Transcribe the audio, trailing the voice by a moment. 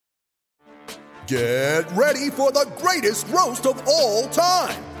Get ready for the greatest roast of all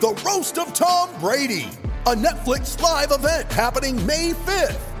time, the Roast of Tom Brady, a Netflix live event happening May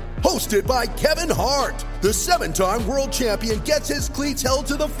 5th. Hosted by Kevin Hart, the 7-time world champion gets his cleats held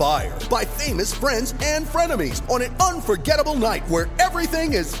to the fire by famous friends and frenemies on an unforgettable night where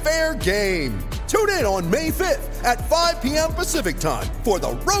everything is fair game. Tune in on May 5th at 5 p.m. Pacific time for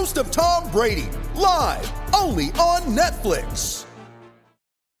the Roast of Tom Brady, live only on Netflix.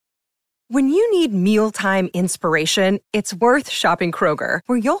 When you need mealtime inspiration, it's worth shopping Kroger,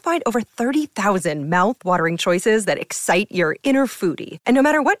 where you'll find over 30,000 mouth-watering choices that excite your inner foodie. And no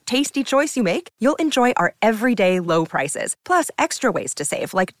matter what tasty choice you make, you'll enjoy our everyday low prices, plus extra ways to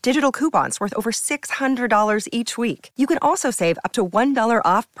save, like digital coupons worth over $600 each week. You can also save up to $1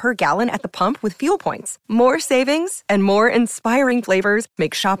 off per gallon at the pump with fuel points. More savings and more inspiring flavors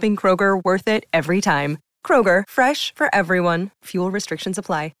make shopping Kroger worth it every time. Kroger, fresh for everyone. Fuel restrictions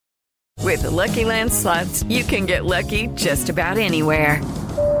apply. With the Lucky Land Slots, you can get lucky just about anywhere.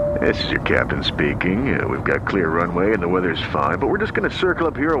 This is your captain speaking. We've got clear runway and the weather's fine, but we're just going to circle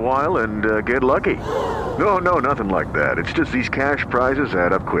up here a while and get lucky. No, nothing like that. It's just these cash prizes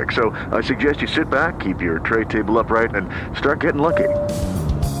add up quick. So I suggest you sit back, keep your tray table upright, and start getting lucky.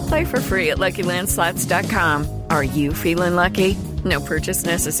 Play for free at LuckyLandSlots.com. Are you feeling lucky? No purchase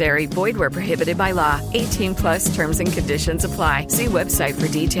necessary. Void where prohibited by law. 18 plus terms and conditions apply. See website for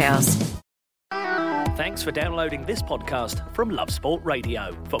details. Thanks for downloading this podcast from Love Sport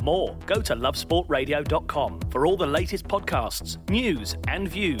Radio. For more, go to lovesportradio.com for all the latest podcasts, news and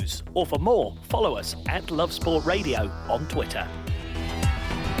views. Or for more, follow us at Love Sport Radio on Twitter.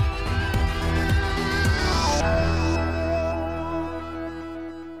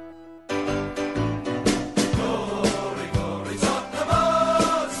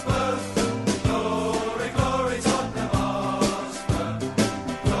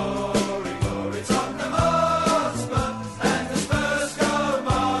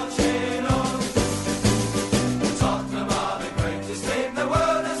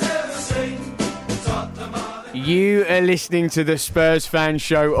 You are listening to the Spurs Fan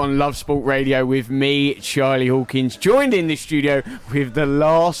Show on Love Sport Radio with me, Charlie Hawkins, joined in the studio with the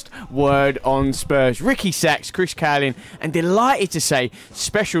last word on Spurs, Ricky Sachs, Chris Cowlin, and delighted to say,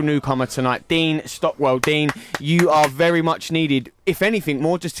 special newcomer tonight, Dean Stockwell. Dean, you are very much needed, if anything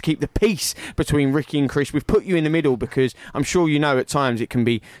more, just to keep the peace between Ricky and Chris. We've put you in the middle because I'm sure you know at times it can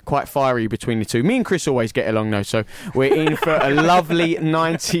be quite fiery between the two. Me and Chris always get along though, so we're in for a lovely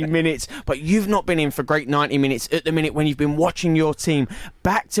 90 minutes, but you've not been in for great 90 minutes at the minute when you've been watching your team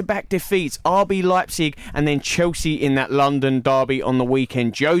back-to-back defeats, RB Leipzig and then Chelsea in that London derby on the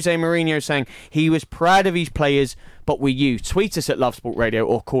weekend. Jose Mourinho saying he was proud of his players, but will you? Tweet us at Love Sport Radio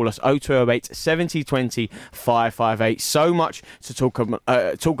or call us 0208 70 20 558. So much to talk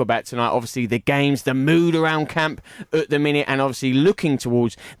about tonight. Obviously the games, the mood around camp at the minute, and obviously looking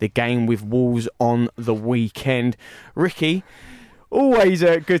towards the game with Wolves on the weekend. Ricky, always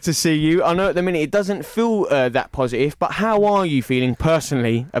good to see you. I know at the minute it doesn't feel that positive, but how are you feeling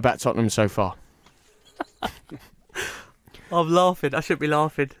personally about Tottenham so far? I'm laughing. I shouldn't be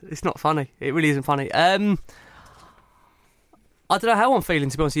laughing. It's not funny. It really isn't funny. I don't know how I'm feeling,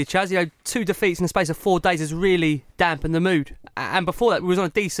 to be honest with you, Chaz. You know, 2 defeats in the space of 4 days has really dampened the mood. And before that, we was on a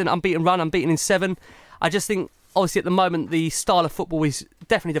decent unbeaten run, unbeaten in 7. I just think, obviously, at the moment, the style of football is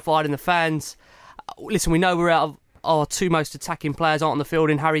definitely dividing the fans. Listen, we know we're out of our 2 most attacking players aren't on the field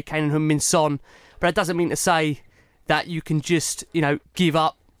in Harry Kane and Heung-min Son, but it doesn't mean to say that you can just, give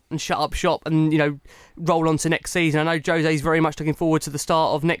up and shut up shop and, roll on to next season. I know Jose's very much looking forward to the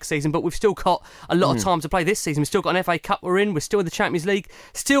start of next season, but we've still got a lot of time to play this season. We've still got an FA Cup we're in. We're still in the Champions League.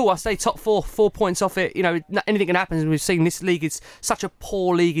 Still, I say top 4 points off it. Anything can happen. As we've seen, this league is such a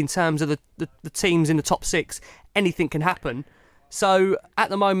poor league in terms of the teams in the top 6. Anything can happen. So, at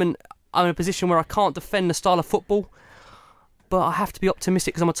the moment, I'm in a position where I can't defend the style of football, but I have to be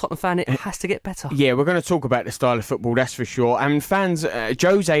optimistic because I'm a Tottenham fan. It has to get better. Yeah, we're going to talk about the style of football, that's for sure. And fans,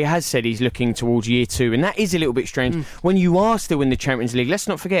 Jose has said he's looking towards year 2, and that is a little bit strange. When you are still in the Champions League, let's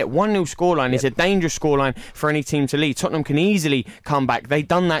not forget, 1-0 scoreline is a dangerous scoreline for any team to lead. Tottenham can easily come back. They've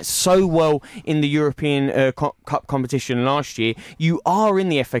done that so well in the European Cup competition last year. You are in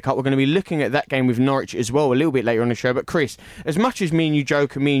the FA Cup. We're going to be looking at that game with Norwich as well a little bit later on the show. But Chris, as much as me and you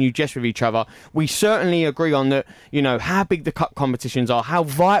joke and me and you jest with each other, we certainly agree on that, how big the cup competitions are, how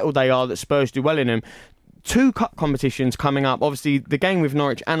vital they are that Spurs do well in them. 2 cup competitions coming up, obviously the game with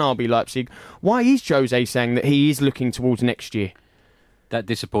Norwich and RB Leipzig. Why is Jose saying that he is looking towards next year? That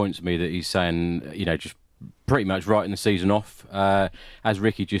disappoints me that he's saying, just pretty much writing the season off. As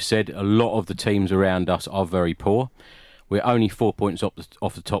Ricky just said, a lot of the teams around us are very poor. We're only 4 points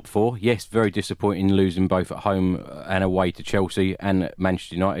off the top four. Yes, very disappointing losing both at home and away to Chelsea and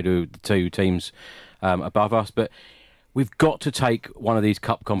Manchester United, who are the two teams above us. But we've got to take one of these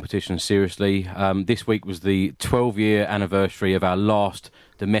cup competitions seriously. This week was the 12-year anniversary of our last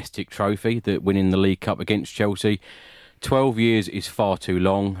domestic trophy, winning the League Cup against Chelsea. 12 years is far too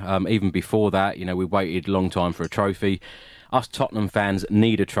long. Even before that, we waited a long time for a trophy. Us Tottenham fans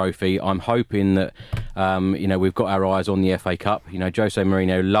need a trophy. I'm hoping that, we've got our eyes on the FA Cup. Jose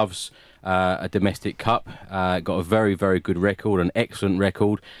Mourinho loves a domestic cup. Got a very, very good record, an excellent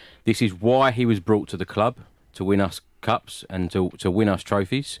record. This is why he was brought to the club, to win us cups and to win us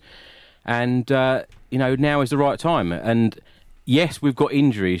trophies. And, now is the right time. And yes, we've got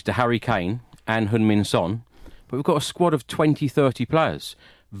injuries to Harry Kane and Heung-min Son, but we've got a squad of 20, 30 players.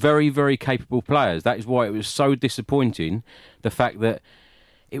 Very, very capable players. That is why it was so disappointing, the fact that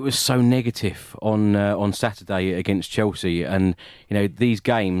it was so negative on Saturday against Chelsea. And, these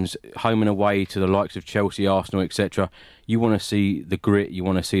games, home and away to the likes of Chelsea, Arsenal, etc., you want to see the grit, you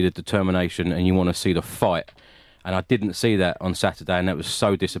want to see the determination, and you want to see the fight. And I didn't see that on Saturday, and that was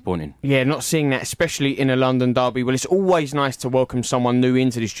so disappointing. Yeah, not seeing that, especially in a London derby. Well, it's always nice to welcome someone new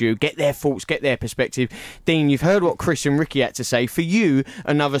into the studio, get their thoughts, get their perspective. Dean, you've heard what Chris and Ricky had to say. For you,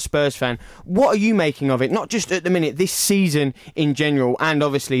 another Spurs fan, what are you making of it? Not just at the minute, this season in general, and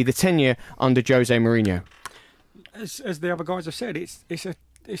obviously the tenure under Jose Mourinho. As the other guys have said, it's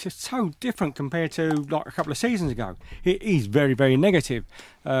so different compared to like a couple of seasons ago. It is very, very negative.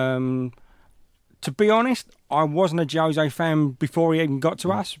 To be honest, I wasn't a Jose fan before he even got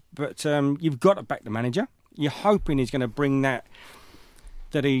to us, but you've got to back the manager. You're hoping he's going to bring that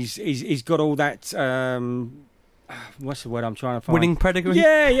he's got all that, what's the word I'm trying to find? Winning pedigree?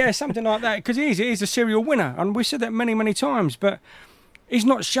 Yeah, something like that, because he's a serial winner, and we said that many, many times, but he's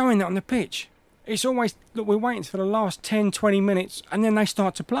not showing that on the pitch. It's always, look, we're waiting for the last 10, 20 minutes, and then they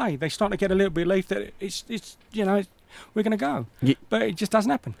start to play. They start to get a little bit of belief that it's we're going to go. Yeah. But it just doesn't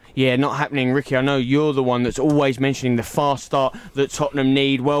happen. Yeah, not happening. Ricky, I know you're the one that's always mentioning the fast start that Tottenham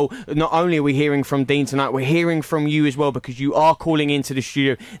need. Well, not only are we hearing from Dean tonight, we're hearing from you as well, because you are calling into the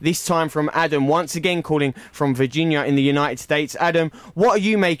studio, this time from Adam, once again calling from Virginia in the United States. Adam, what are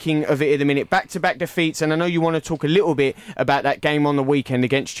you making of it at the minute? Back-to-back defeats, and I know you want to talk a little bit about that game on the weekend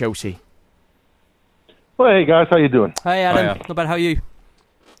against Chelsea. Well, hey guys, how you doing? Hey Adam, Hiya. not bad, how are you?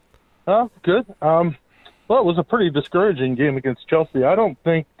 Good. Well, it was a pretty discouraging game against Chelsea. I don't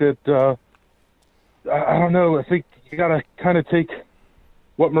think that, I don't know, I think you got to kind of take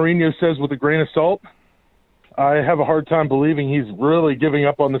what Mourinho says with a grain of salt. I have a hard time believing he's really giving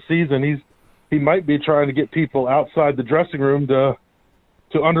up on the season. He might be trying to get people outside the dressing room to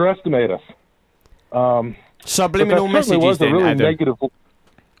underestimate us. Subliminal messages was then, a really Adam. negative.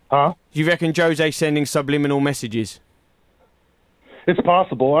 Huh? Do you reckon Jose's sending subliminal messages? It's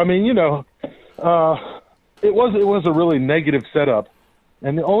possible. I mean, it was a really negative setup,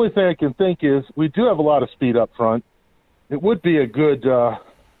 and the only thing I can think is we do have a lot of speed up front. It would be a good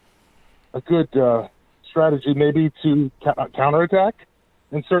strategy maybe to counterattack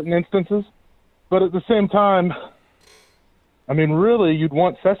in certain instances, but at the same time, I mean, really, you'd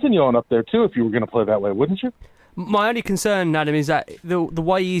want Sessegnon up there too if you were going to play that way, wouldn't you? My only concern, Adam, is that the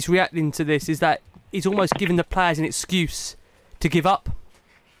way he's reacting to this is that he's almost giving the players an excuse to give up.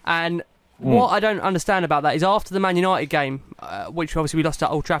 And what I don't understand about that is after the Man United game, which obviously we lost at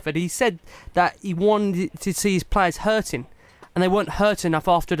Old Trafford, he said that he wanted to see his players hurting, and they weren't hurt enough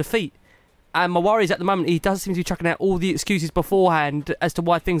after defeat. And my worry is at the moment he does seem to be chucking out all the excuses beforehand as to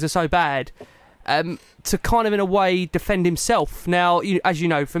why things are so bad, to kind of in a way defend himself. Now, as you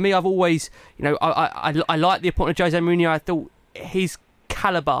know, for me, I've always, I like the appointment of Jose Mourinho. I thought his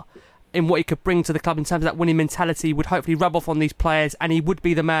calibre in what he could bring to the club in terms of that winning mentality would hopefully rub off on these players, and he would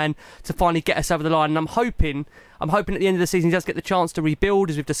be the man to finally get us over the line. And I'm hoping at the end of the season he does get the chance to rebuild,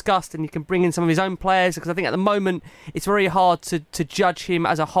 as we've discussed, and he can bring in some of his own players, because I think at the moment it's very hard to judge him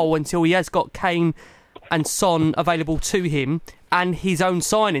as a whole until he has got Kane and Son available to him and his own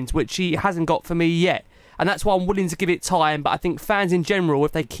signings, which he hasn't got for me yet. And that's why I'm willing to give it time. But I think fans in general,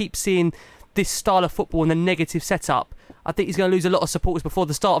 if they keep seeing this style of football and the negative setup, I think he's going to lose a lot of supporters before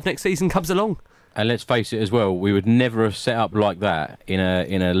the start of next season comes along. And let's face it as well, we would never have set up like that in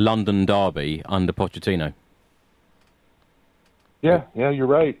a London derby under Pochettino. Yeah, you're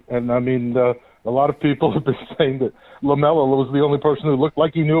right. And I mean, a lot of people have been saying that Lamella was the only person who looked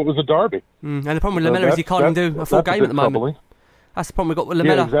like he knew it was a derby. And the problem with Lamella is he can't even do a full game at the moment. Troubling. That's the problem we've got with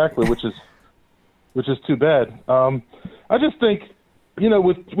Lamella. Yeah, exactly, which is too bad. I just think,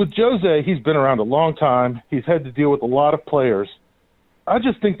 with Jose, he's been around a long time. He's had to deal with a lot of players. I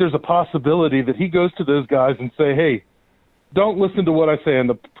just think there's a possibility that he goes to those guys and say, hey, don't listen to what I say in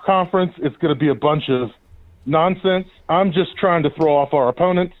the conference. It's going to be a bunch of nonsense. I'm just trying to throw off our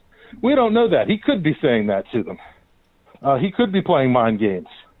opponents. We don't know that. He could be saying that to them. He could be playing mind games.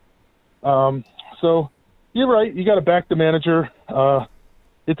 So you're right. You got to back the manager.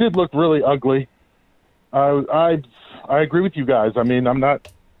 It did look really ugly. I agree with you guys. I mean, I'm not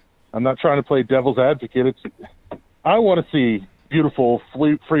trying to play devil's advocate. I want to see beautiful,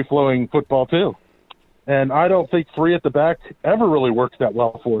 free-flowing football too. And I don't think three at the back ever really works that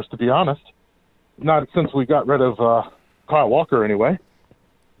well for us, to be honest. Not since we got rid of Kyle Walker, anyway.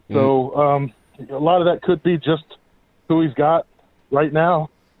 So a lot of that could be just who he's got right now.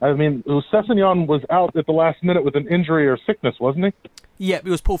 I mean, Sessegnon was out at the last minute with an injury or sickness, wasn't he? Yeah, he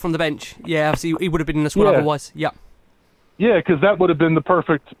was pulled from the bench. Yeah, obviously he would have been in the squad otherwise. Yeah. Yeah, because that would have been the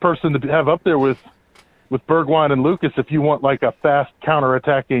perfect person to have up there with Bergwijn and Lucas if you want like a fast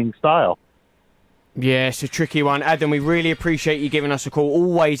counter-attacking style. Yeah, it's a tricky one. Adam, we really appreciate you giving us a call.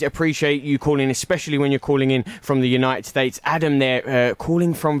 Always appreciate you calling, especially when you're calling in from the United States. Adam there,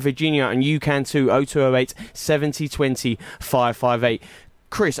 calling from Virginia, and you can too, 0208 7020 558.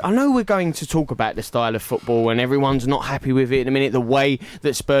 Chris, I know we're going to talk about the style of football and everyone's not happy with it in a minute, the way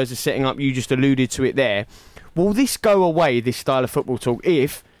that Spurs are setting up, you just alluded to it there. Will this go away, this style of football talk,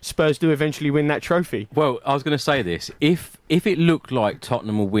 if Spurs do eventually win that trophy? Well, I was going to say this. If it looked like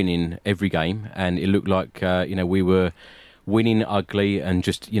Tottenham were winning every game and it looked like we were winning ugly and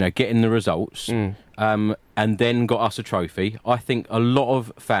just getting the results and then got us a trophy, I think a lot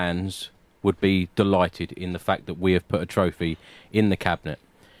of fans would be delighted in the fact that we have put a trophy in the cabinet.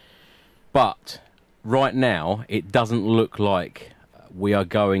 But right now, it doesn't look like we are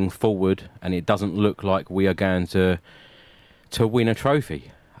going forward, and it doesn't look like we are going to win a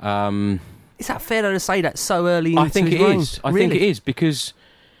trophy. Is that fair to say that so early into I think his it reign? is. I think it is because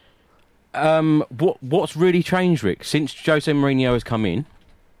what's really changed, Rick, since Jose Mourinho has come in?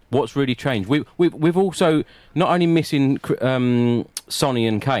 What's really changed? We've also not only missing Sonny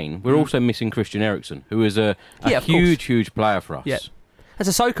and Kane, we're also missing Christian Eriksen, who is a huge player for us. Yeah. And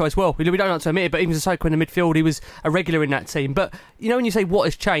Sissoko as well. We don't like to admit it, but even Sissoko in the midfield, he was a regular in that team. But, when you say what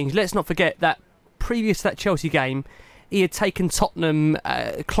has changed, let's not forget that previous to that Chelsea game, he had taken Tottenham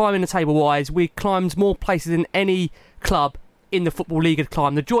climbing the table-wise. We climbed more places than any club in the Football League had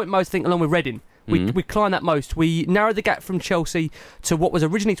climbed. The joint most, I think, along with Reading. We climbed that most. We narrowed the gap from Chelsea to what was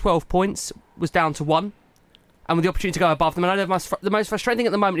originally 12 points, was down to 1. And with the opportunity to go above them. And I know the most frustrating thing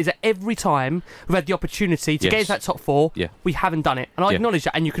at the moment is that every time we've had the opportunity to get into that top 4, we haven't done it. And I acknowledge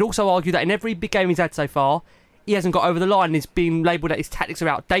that. And you could also argue that in every big game he's had so far, he hasn't got over the line and is being labelled that his tactics are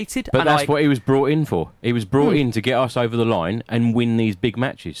outdated. But that's what he was brought in for. He was brought in to get us over the line and win these big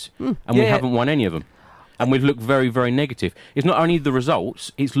matches. And we haven't won any of them. And we've looked very, very negative. It's not only the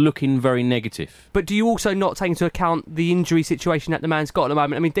results, it's looking very negative. But do you also not take into account the injury situation that the man's got at the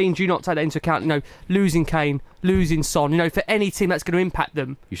moment? I mean, Dean, do you not take that into account? Losing Kane, losing Son, for any team that's going to impact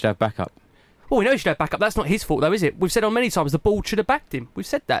them. You should have backup. Well, we know he should have backup. That's not his fault, though, is it? We've said on many times the board should have backed him. We've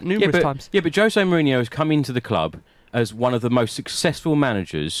said that numerous times. Yeah, but Jose Mourinho has come into the club as one of the most successful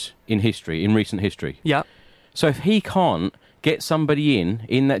managers in recent history. Yeah. So if he can't get somebody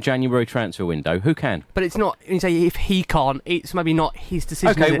in that January transfer window, who can? But it's not, when you say if he can't, it's maybe not his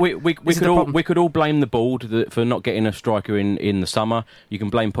decision. Okay, we could all blame the board for not getting a striker in the summer. You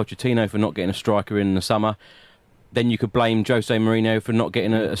can blame Pochettino for not getting a striker in the summer. Then you could blame Jose Mourinho for not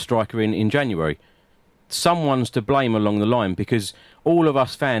getting a striker in January. Someone's to blame along the line, because all of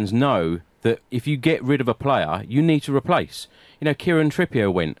us fans know that if you get rid of a player, you need to replace. Kieran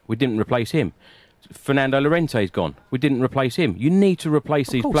Trippier went, we didn't replace him. Fernando Llorente's gone, we didn't replace him. You need to replace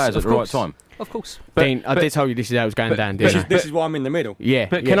these players at the right time. Of course. Dean, I did tell you this is how it was going down, didn't I? This is why I'm in the middle. Yeah.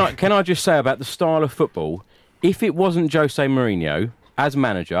 But can I just say about the style of football, if it wasn't Jose Mourinho as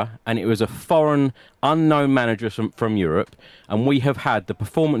manager, and it was a foreign, unknown manager from Europe, and we have had the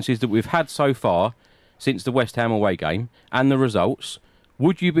performances that we've had so far since the West Ham away game, and the results,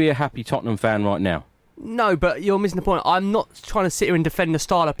 would you be a happy Tottenham fan right now? No, but you're missing the point. I'm not trying to sit here and defend the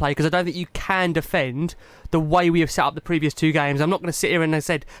style of play, because I don't think you can defend the way we have set up the previous 2 games. I'm not going to sit here and, as I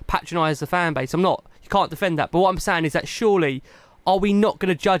said, patronise the fan base. I'm not. You can't defend that. But what I'm saying is that surely, are we not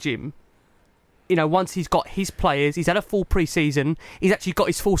going to judge him? Once he's got his players, he's had a full pre-season, he's actually got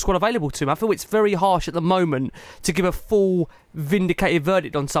his full squad available to him. I feel it's very harsh at the moment to give a full vindicated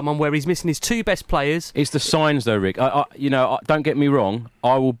verdict on someone where he's missing his 2 best players. It's the signs, though, Rick. Don't get me wrong.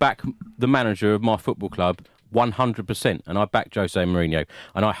 I will back the manager of my football club 100%, and I back Jose Mourinho,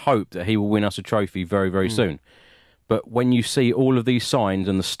 and I hope that he will win us a trophy very, very soon. But when you see all of these signs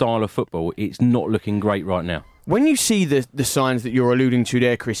and the style of football, it's not looking great right now. When you see the signs that you're alluding to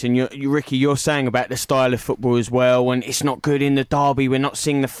there, Chris, and Ricky, you're saying about the style of football as well, and it's not good in the derby, we're not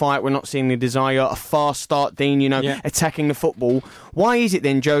seeing the fight, we're not seeing the desire, a fast start, Dean, attacking the football. Why is it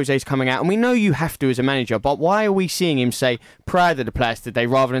then Jose's coming out, and we know you have to as a manager, but why are we seeing him say, proud of the players today,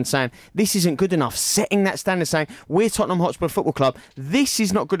 rather than saying, this isn't good enough, setting that standard, saying, we're Tottenham Hotspur Football Club, this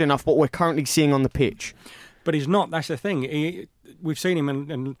is not good enough, what we're currently seeing on the pitch? But he's not, that's the thing. We've seen him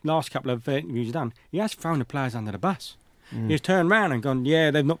in the last couple of interviews he's done. He has thrown the players under the bus. He's turned round and gone, yeah,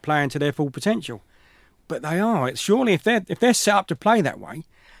 they're not playing to their full potential. But they are. Surely if they're set up to play that way,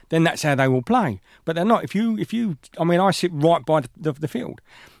 then that's how they will play. But they're not. If you, I mean, I sit right by the field,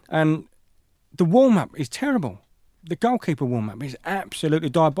 and the warm-up is terrible. The goalkeeper warm-up is absolutely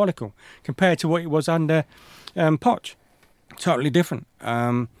diabolical compared to what it was under Poch. Totally different.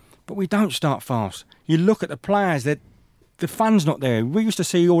 But we don't start fast. You look at the players, that the fun's not there. We used to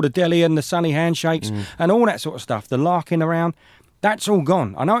see all the Deli and the sunny handshakes and all that sort of stuff, the larking around. That's all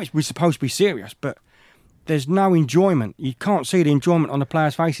gone. I know we're supposed to be serious, but there's no enjoyment. You can't see the enjoyment on the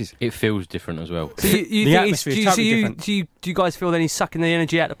players' faces. It feels different as well. So the atmosphere is totally different. Do you guys feel then he's sucking the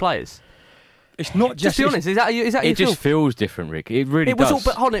energy out of the players? It's not just... Just be honest, is that it just feels different, Rick. It really does.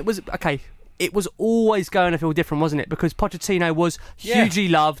 But hold on, it was always going to feel different, wasn't it? Because Pochettino was hugely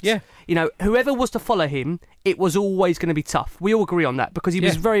loved. Yeah. Whoever was to follow him, it was always going to be tough. We all agree on that because he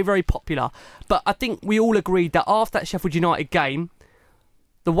was very, very popular. But I think we all agreed that after that Sheffield United game,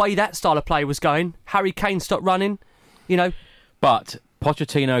 the way that style of play was going, Harry Kane stopped running, But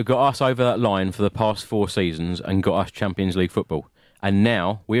Pochettino got us over that line for the past 4 seasons and got us Champions League football. And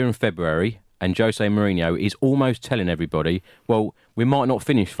now we're in February and Jose Mourinho is almost telling everybody, well, we might not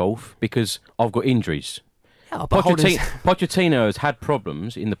finish 4th because I've got injuries. Yeah, Pochettino has had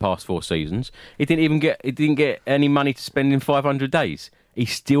problems in the past 4 seasons. He didn't get any money to spend in 500 days. He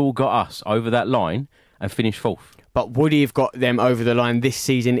still got us over that line and finished 4th. But would he have got them over the line this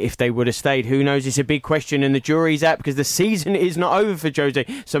season if they would have stayed? Who knows? It's a big question, and the jury's out because the season is not over for Jose.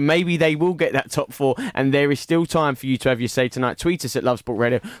 So maybe they will get that top 4, and there is still time for you to have your say tonight. Tweet us at Love Sport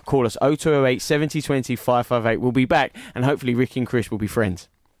Radio. Call us 0208 70 20 558. We'll be back, and hopefully Ricky and Chris will be friends.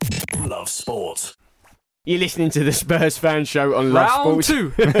 Love Sport. You're listening to the Spurs Fan Show on Love Round Sports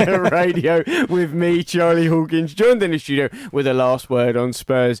 2 Radio with me, Charlie Hawkins, joined in the studio with a last word on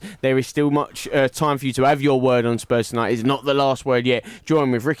Spurs. There is still much time for you to have your word on Spurs tonight. It's not the last word yet.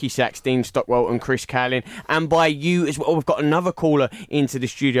 Join with Ricky Sachs, Dean Stockwell and Chris Cowlin. And by you as well, we've got another caller into the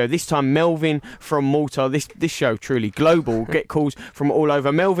studio. This time Melvin from Malta. This show, truly global. Get calls from all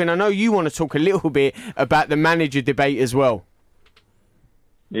over. Melvin, I know you want to talk a little bit about the manager debate as well.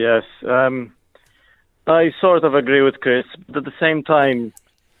 Yes, I sort of agree with Chris, but at the same time,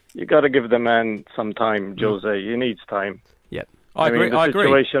 you got to give the man some time, Jose. He needs time. Yep, I agree. The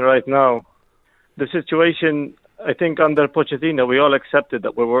situation right now, I think under Pochettino, we all accepted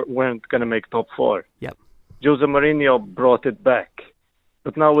that we weren't going to make top 4. Yep. Jose Mourinho brought it back.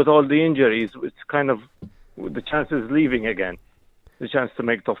 But now with all the injuries, it's kind of, the chance is leaving again, the chance to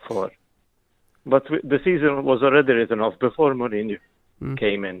make top 4. But the season was already written off before Mourinho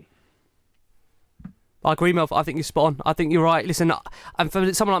came in. I agree, Melv. I think you're spot on. I think you're right. Listen, and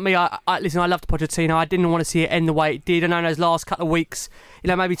for someone like me, I loved Pochettino. I didn't want to see it end the way it did. I know in those last couple of weeks,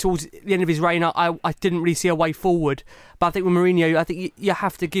 maybe towards the end of his reign, I didn't really see a way forward. But I think with Mourinho, I think you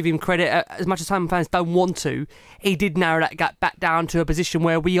have to give him credit. As much as some fans don't want to, he did narrow that gap back down to a position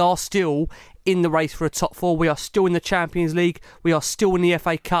where we are still in the race for a top 4. We are still in the Champions League. We are still in the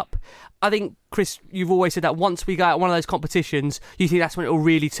FA Cup. I think, Chris, you've always said that once we go out one of those competitions, you think that's when it will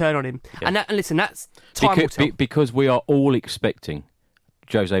really turn on him. Yeah. And listen, that's time will tell. Because we are all expecting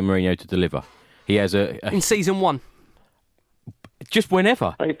Jose Mourinho to deliver. He has in season 1. Just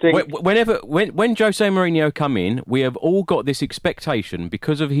whenever. I think when Jose Mourinho come in, we have all got this expectation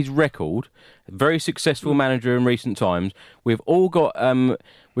because of his record, very successful manager in recent times. We've all got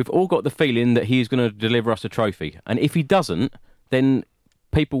the feeling that he is going to deliver us a trophy, and if he doesn't, then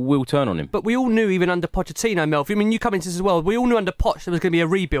people will turn on him. But we all knew, even under Pochettino, Melv, I mean, you come into this as well, we all knew under Poch there was going to be a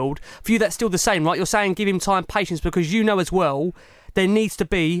rebuild. For you, that's still the same, right? You're saying give him time, patience, because you know as well there needs to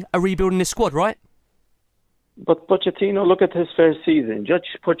be a rebuild in this squad, right? But Pochettino, look at his first season.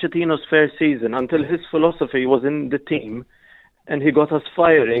 Judge Pochettino's first season until his philosophy was in the team and he got us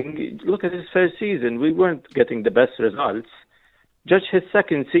firing. Look at his first season. We weren't getting the best results. Judge his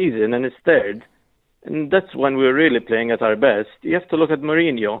second season and his third. And that's when we're really playing at our best. You have to look at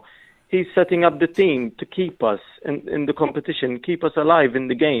Mourinho. He's setting up the team to keep us in the competition, keep us alive in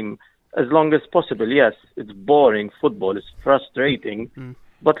the game as long as possible. Yes, it's boring football. It's frustrating.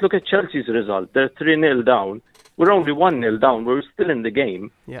 But look at Chelsea's result. They're 3-0 down We're only 1-0 down. We're still in the game.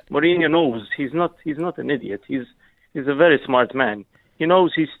 Yeah. Mourinho knows he's not an idiot. He's a very smart man. He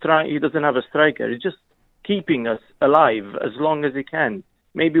knows he doesn't have a striker. He's just keeping us alive as long as he can.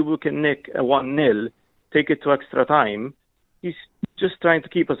 Maybe we can nick a 1-0, take it to extra time. He's just trying to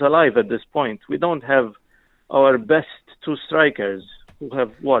keep us alive at this point. We don't have our best two strikers who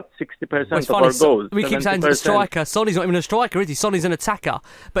have, 60% of our goals. We keep saying the striker. Sonny's not even a striker, is he? Sonny's an attacker.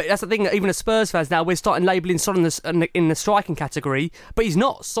 But that's the thing, even as Spurs fans now, we're starting labelling Son in the striking category. But he's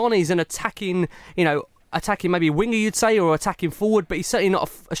not. Sonny's an attacking, attacking maybe a winger, you'd say, or attacking forward, but he's certainly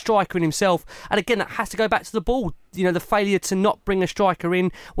not a striker in himself. And again, that has to go back to the ball. The failure to not bring a striker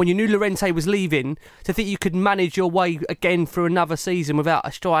in when you knew Llorente was leaving, to think you could manage your way again through another season without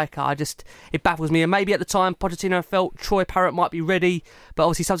a striker, it baffles me. And maybe at the time, Pochettino felt Troy Parrott might be ready, but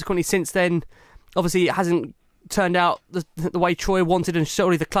obviously subsequently since then, obviously it hasn't turned out the way Troy wanted, and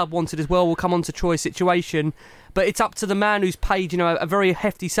surely the club wanted as well. We'll come on to Troy's situation. But it's up to the man who's paid, a very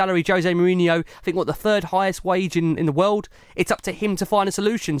hefty salary, Jose Mourinho, I think, the third highest wage in the world. It's up to him to find a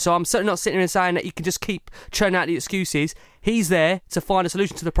solution. So I'm certainly not sitting here saying that he can just keep churning out the excuses. He's there to find a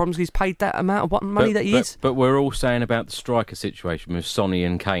solution to the problems. He's paid that amount of money that he is. But we're all saying about the striker situation with Sonny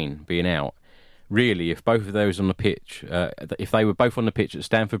and Kane being out. Really, if both of those on the pitch, if they were both on the pitch at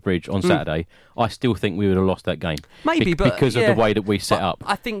Stamford Bridge on Saturday, I still think we would have lost that game. Maybe, but because of the way that we set up.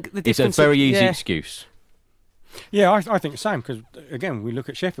 I think the it's difference a very easy excuse. Yeah, I think the same, because, again, we look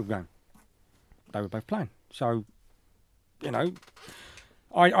at Sheffield game. They were both playing. So,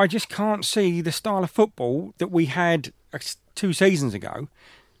 I just can't see the style of football that we had 2 seasons ago.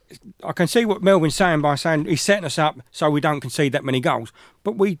 I can see what Melvin's saying by saying he's setting us up so we don't concede that many goals.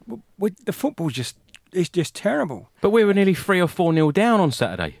 But the football is just terrible. But we were nearly 3 or 4-0 down on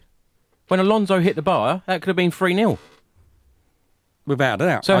Saturday. When Alonso hit the bar, that could have been 3-0. Without a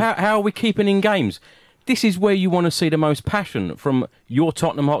doubt. So how are we keeping in games? This is where you want to see the most passion from your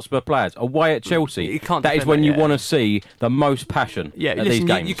Tottenham Hotspur players away at Chelsea. That is when you want to see the most passion at these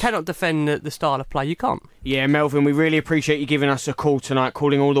games. You cannot defend the style of play. You can't. Yeah, Melvin, we really appreciate you giving us a call tonight,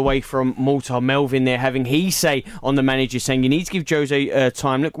 calling all the way from Malta. Melvin there having his say on the manager, saying you need to give Jose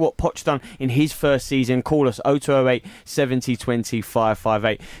time. Look what Poch done in his first season. Call us 0208 70 20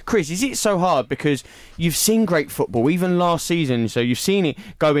 558. Chris, is it so hard because you've seen great football even last season, so you've seen it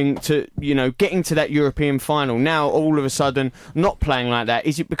going to, getting to that European final. Now all of a sudden not playing like that.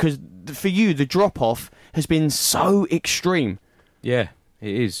 Is it because for you the drop off has been so extreme? Yeah,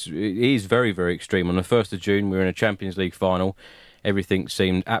 it is. It is very, very extreme. On the 1st of June, we were in a Champions League final. Everything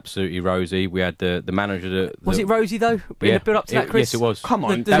seemed absolutely rosy. We had the manager. Was it rosy though? In the build up to that, Chris? Yes, it was. Come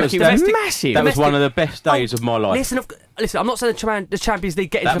on, that was massive. That was one of the best days of my life. Listen. I'm not saying the Champions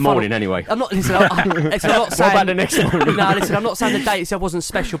League get into that the morning final. anyway. I'm not. Listen, I'm not saying. What about the next one? No, listen. I'm not saying the date itself wasn't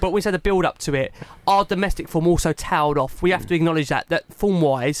special, but we said the build up to it. Our domestic form also tailed off. We have to acknowledge that form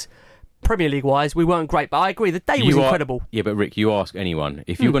wise. Premier League wise, we weren't great, but I agree the day was incredible. Yeah, but Rick, you ask anyone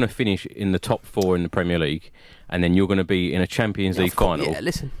if you're going to finish in the top 4 in the Premier League, and then you're going to be in a Champions League final. Yeah,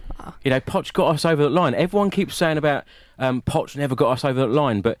 listen, Poch got us over that line. Everyone keeps saying about Poch never got us over that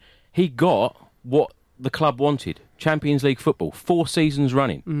line, but he got what the club wanted: Champions League football, 4 seasons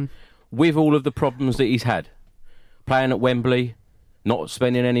running, with all of the problems that he's had, playing at Wembley, not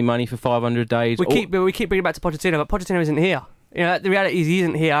spending any money for 500 days. We keep bringing it back to Pochettino, but Pochettino isn't here. The reality is he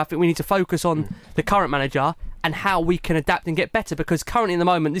isn't here. I think we need to focus on the current manager and how we can adapt and get better, because currently in the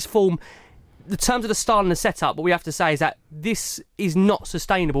moment, this form, the terms of the style and the setup, what we have to say is that this is not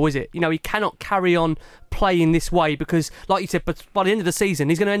sustainable, is it? He cannot carry on playing this way because, like you said, but by the end of the season,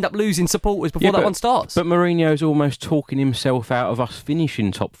 he's going to end up losing supporters before that one starts. But Mourinho's almost talking himself out of us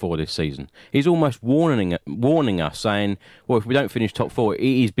finishing top 4 this season. He's almost warning us, saying, well, if we don't finish top 4, it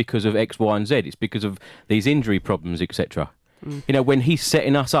is because of X, Y and Z. It's because of these injury problems, etc. When he's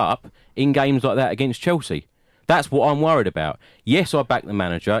setting us up in games like that against Chelsea. That's what I'm worried about. Yes, I back the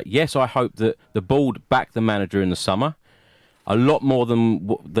manager. Yes, I hope that the board back the manager in the summer. A lot more than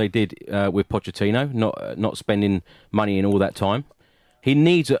what they did with Pochettino, not spending money in all that time. He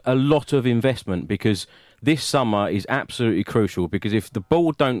needs a lot of investment, because this summer is absolutely crucial, because if the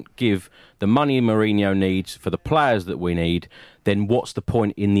board don't give the money Mourinho needs for the players that we need, then what's the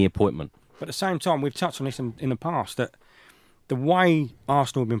point in the appointment? But at the same time, we've touched on this in the past, that the way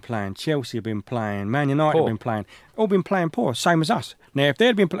Arsenal have been playing, Chelsea have been playing, Man United have been playing, all been playing poor, same as us. Now, if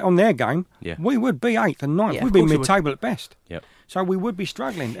they'd been on their game, we would be 8th and 9th. We'd be mid-table at best. Yep. So we would be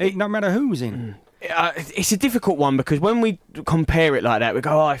struggling, no matter who was in. It's a difficult one because when we compare it like that, we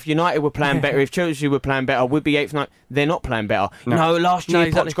go, oh, if United were playing better, if Chelsea were playing better, we'd be 8th, 9th. They're not playing better. No, last year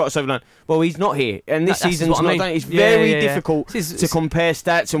Poch got us over the line. Well, he's not here. And this season's not done. It's very difficult to compare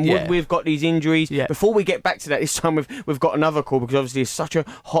stats and we've got these injuries. Yeah. Before we get back to that, this time we've got another call because obviously it's such a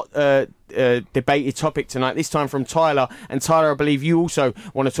hot debated topic tonight, this time from Tyler. And Tyler, I believe you also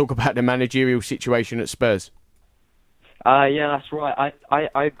want to talk about the managerial situation at Spurs. Yeah, that's right.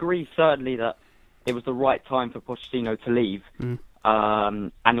 I agree certainly that it was the right time for Pochettino to leave.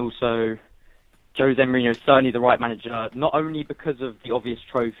 And also, Jose Mourinho is certainly the right manager, not only because of the obvious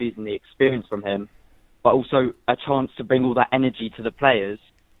trophies and the experience from him, but also a chance to bring all that energy to the players.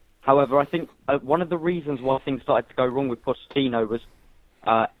 However, I think one of the reasons why things started to go wrong with Pochettino was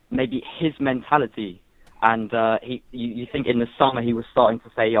maybe his mentality. And you think in the summer he was starting to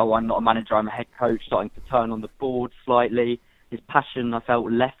say, oh, I'm not a manager, I'm a head coach, starting to turn on the board slightly. His passion, I felt,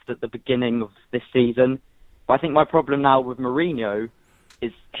 left at the beginning of this season. But I think my problem now with Mourinho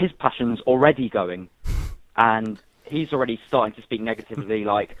is his passion's already going. And he's already starting to speak negatively,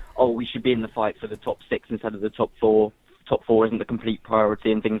 like, oh, we should be in the fight for the top 6 instead of the top 4. Top 4 isn't the complete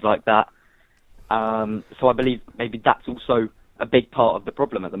priority and things like that. So I believe maybe that's also a big part of the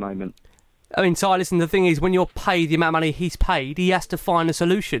problem at the moment. I mean, Ty, listen, the thing is, when you're paid the amount of money he's paid, he has to find the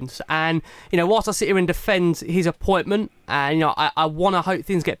solutions. And, whilst I sit here and defend his appointment, and, I want to hope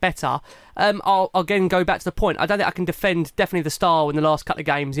things get better, I'll again go back to the point. I don't think I can defend definitely the style in the last couple of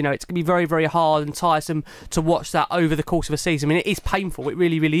games. It's going to be very, very hard and tiresome to watch that over the course of a season. I mean, it is painful. It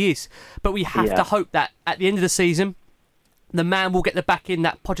really, really is. But we have to hope that at the end of the season, the man will get the backing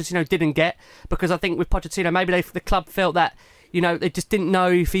that Pochettino didn't get. Because I think with Pochettino, maybe the club felt that they just didn't know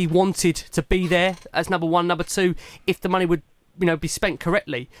if he wanted to be there as number one, number two, if the money would, be spent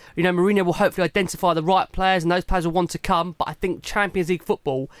correctly. Mourinho will hopefully identify the right players and those players will want to come. But I think Champions League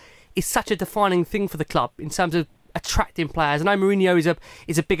football is such a defining thing for the club in terms of attracting players. I know Mourinho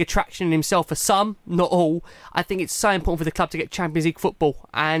is a big attraction in himself for some, not all. I think it's so important for the club to get Champions League football.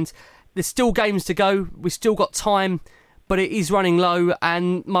 And there's still games to go. We've still got time, but it is running low.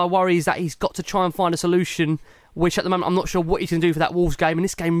 And my worry is that he's got to try and find a solution, which at the moment I'm not sure what he's going to do for that Wolves game. And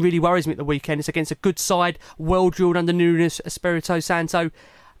this game really worries me at the weekend. It's against a good side, well-drilled under Nunes, Espirito Santo.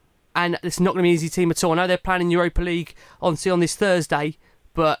 And it's not going to be an easy team at all. I know they're playing in Europa League on this Thursday,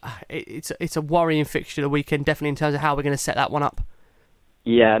 but it's a worrying fixture the weekend, definitely in terms of how we're going to set that one up.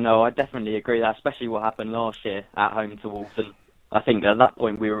 Yeah, no, I definitely agree with that, especially what happened last year at home to Wolves. And I think at that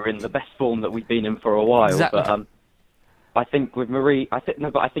point we were in the best form that we've been in for a while. Exactly. But I think with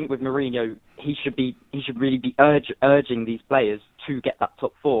Mourinho, he should really be urging these players to get that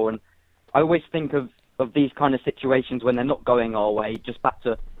top 4. And I always think of these kind of situations when they're not going our way, just back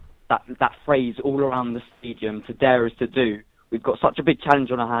to that phrase all around the stadium, to dare us to do. We've got such a big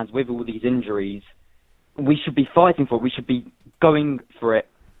challenge on our hands with all these injuries. We should be fighting for it. We should be going for it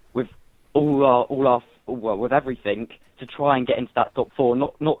with with everything to try and get into that top 4.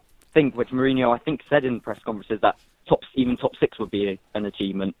 Not think, which Mourinho I think said in press conferences, that even top 6 would be an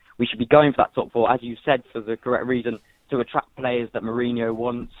achievement. We should be going for that top 4, as you said, for the correct reason, to attract players that Mourinho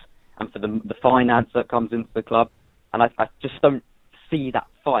wants and for the finance that comes into the club. And I just don't see that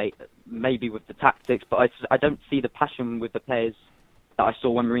fight, maybe with the tactics, but I don't see the passion with the players that I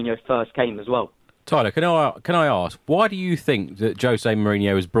saw when Mourinho first came as well. Tyler, can I ask, why do you think that Jose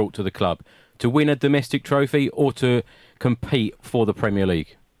Mourinho is brought to the club? To win a domestic trophy or to compete for the Premier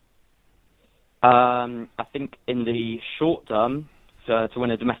League? I think in the short term to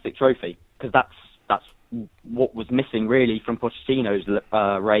win a domestic trophy, because that's what was missing really from Pochettino's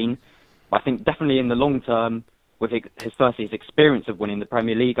reign. I think definitely in the long term, with his experience of winning the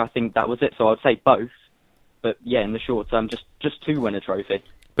Premier League, I think that was it. So I'd say both. But yeah, in the short term, just to win a trophy.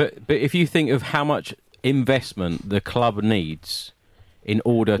 But if you think of how much investment the club needs in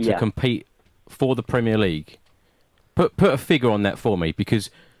order to compete for the Premier League, put a figure on that for me, because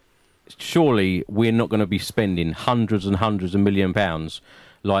surely we're not going to be spending hundreds and hundreds of £1 million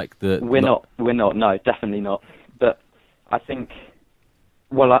like the... We're not. No, definitely not. But I think...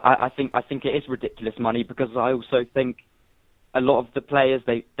 Well, I think it is ridiculous money, because I also think a lot of the players,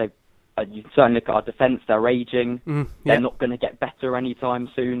 you certainly look at our defence, they're aging. They're not going to get better anytime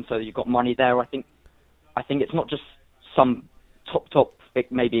soon, so you've got money there. I think it's not just some top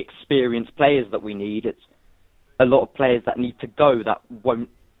maybe experienced players that we need. It's a lot of players that need to go that won't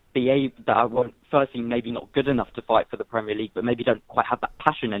firstly maybe not good enough to fight for the Premier League, but maybe don't quite have that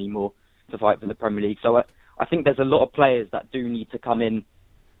passion anymore to fight for the Premier League. So I think there's a lot of players that do need to come in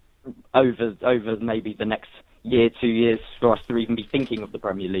over maybe the next year, 2 years, for us to even be thinking of the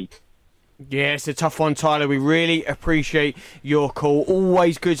Premier League. Yeah, it's a tough one, Tyler. We really appreciate your call.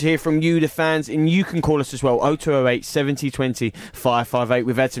 Always good to hear from you, the fans, and you can call us as well, 0208 70 20 558.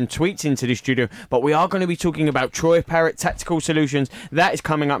 We've had some tweets into the studio, but we are going to be talking about Troy Parrott Tactical Solutions. That is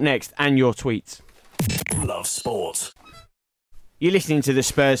coming up next, and your tweets. Love Sport. You're listening to the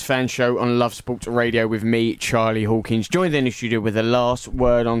Spurs Fan Show on Love Sports Radio with me, Charlie Hawkins. Joined in the studio with the last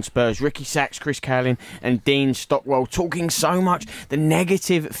word on Spurs. Ricky Sachs, Chris Cowlin and Dean Stockwell talking so much. The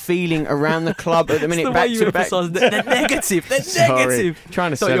negative feeling around the club at the minute. Back to back. The negative. Sorry. Trying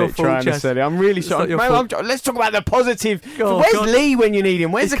to sell it. I'm really sorry. Let's talk about the positive. Where's Lee when you need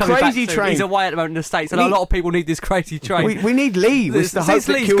him? Where's the crazy train? He's away at the moment in the States, and a lot of people need this crazy train. We need Lee. It's the hope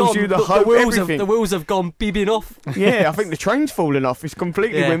that kills you, the hope, everything. The wheels have gone bibbing off. Yeah, I think the train's falling off. It's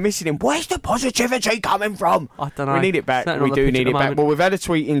completely, we're missing him. Where's the positivity coming from? I don't know. We need it back. We do need it back. Well, we've had a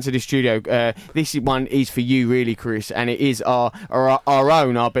tweet into the studio. This one is for you, really, Chris, and it is our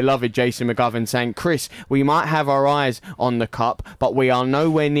beloved Jason McGovern saying, Chris, we might have our eyes on the cup, but we are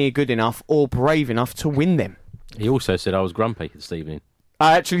nowhere near good enough or brave enough to win them. He also said I was grumpy this evening.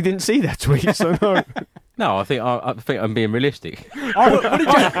 I actually didn't see that tweet, so no. No, I think I'm being realistic. What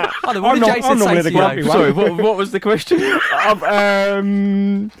did Jason say to you? Sorry, what was the question?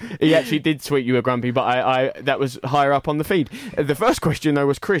 He actually did tweet you were grumpy, but I that was higher up on the feed. The first question, though,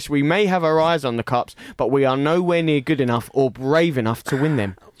 was, Chris, we may have our eyes on the cups, but we are nowhere near good enough or brave enough to win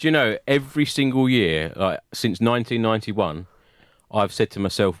them. Do you know, every single year, since 1991, I've said to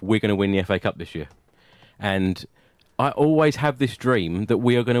myself, we're going to win the FA Cup this year. And I always have this dream that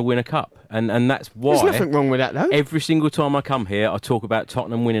we are going to win a cup, and that's why. There's nothing wrong with that, though. Every single time I come here, I talk about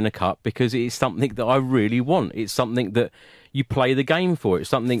Tottenham winning a cup because it's something that I really want. It's something that you play the game for. It's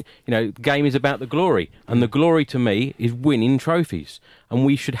something, the game is about the glory, and the glory to me is winning trophies, and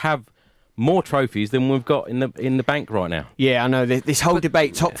we should have more trophies than we've got in the bank right now. Yeah, I know this whole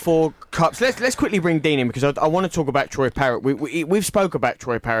debate, top four cups. Let's quickly bring Dean in because I want to talk about Troy Parrott. We've spoke about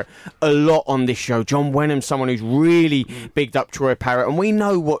Troy Parrott a lot on this show. John Wenham's someone who's really bigged up Troy Parrott, and we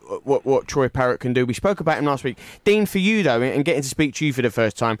know what Troy Parrott can do. We spoke about him last week. Dean, for you though, and getting to speak to you for the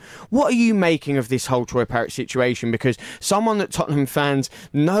first time, what are you making of this whole Troy Parrott situation? Because someone that Tottenham fans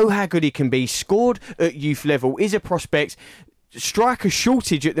know how good he can be, scored at youth level, is a prospect. Striker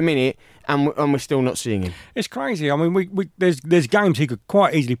shortage at the minute, and we're still not seeing him. It's crazy. I mean, there's games he could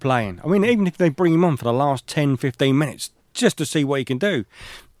quite easily play in. I mean, even if they bring him on for the last 10, 15 minutes, just to see what he can do.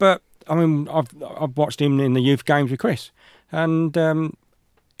 But I mean, I've watched him in the youth games with Chris, and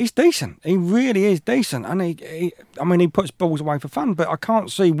he's decent. He really is decent, and he puts balls away for fun. But I can't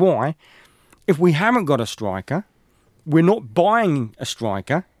see why, if we haven't got a striker, we're not buying a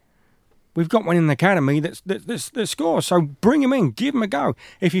striker. We've got one in the academy that scores, so bring him in, give him a go.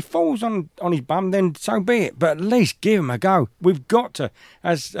 If he falls on his bum, then so be it. But at least give him a go. We've got to,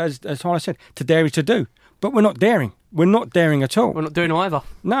 as Tyler said, to dare is to do. But we're not daring. We're not daring at all. We're not doing either.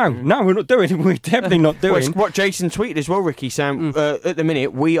 No, we're not doing it. We're definitely not doing it. What Jason tweeted as well, Ricky, saying at the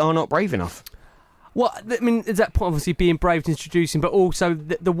minute we are not brave enough. Well, I mean, there's that point, obviously, being brave to introducing, but also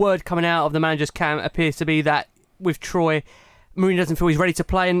the word coming out of the manager's camp appears to be that with Troy, Mourinho doesn't feel he's ready to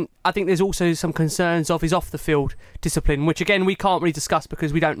play, and I think there's also some concerns of his off-the-field discipline, which again we can't really discuss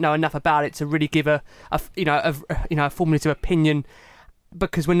because we don't know enough about it to really give a formulative opinion.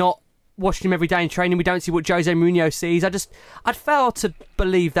 Because we're not watching him every day in training, we don't see what Jose Mourinho sees. I'd fail to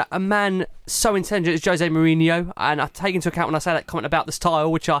believe that a man so intelligent as Jose Mourinho, and I take into account when I say that comment about the style,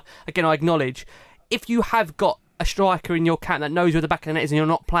 which I acknowledge, if you have got a striker in your camp that knows where the back of the net is and you're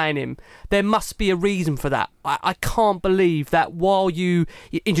not playing him, there must be a reason for that. I can't believe that while you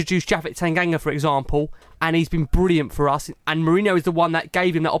introduce Japhet Tanganga, for example, and he's been brilliant for us, and Mourinho is the one that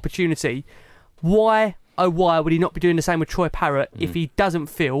gave him that opportunity, why would he not be doing the same with Troy Parrott if he doesn't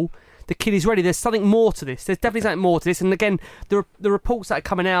feel the kid is ready? There's something more to this. There's definitely something more to this. And again, the reports that are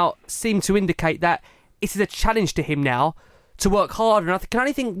coming out seem to indicate that it is a challenge to him now to work harder. And I can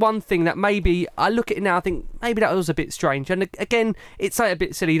only think one thing that maybe, I look at it now, I think maybe that was a bit strange. And again, it's a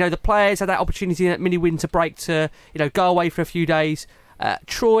bit silly. The players had that opportunity in that mini-winter break to, go away for a few days.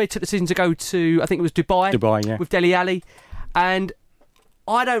 Troy took the decision to go to, I think it was Dubai, yeah, with Dele Alli. And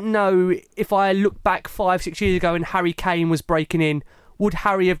I don't know if I look back 5-6 years ago and Harry Kane was breaking in, would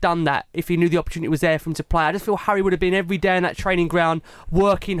Harry have done that if he knew the opportunity was there for him to play? I just feel Harry would have been every day in that training ground,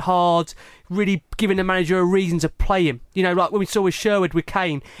 working hard, really giving the manager a reason to play him. Like when we saw with Sherwood with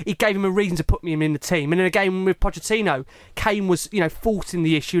Kane, he gave him a reason to put him in the team. And in a game with Pochettino, Kane was, forcing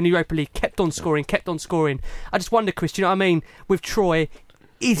the issue in the Europa League, kept on scoring. I just wonder, Chris, do you know what I mean? With Troy,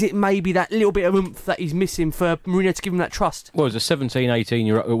 is it maybe that little bit of oomph that he's missing for Mourinho to give him that trust? Well, he's a 17,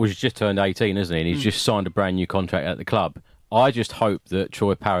 18-year-old, he's just turned 18, isn't he? And he's just signed a brand new contract at the club. I just hope that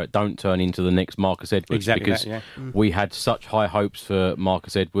Troy Parrott don't turn into the next Marcus Edwards, because we had such high hopes for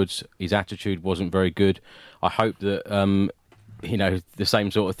Marcus Edwards. His attitude wasn't very good. I hope that the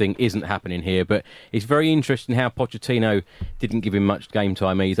same sort of thing isn't happening here. But it's very interesting how Pochettino didn't give him much game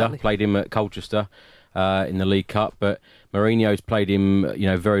time either. Exactly. Played him at Colchester in the League Cup, but Mourinho's played him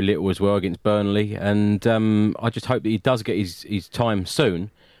very little as well against Burnley, and I just hope that he does get his time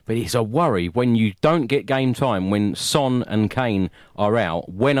soon. But it's a worry when you don't get game time, when Son and Kane are out.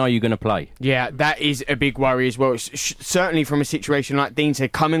 When are you going to play? Yeah, that is a big worry as well. Certainly from a situation like Dean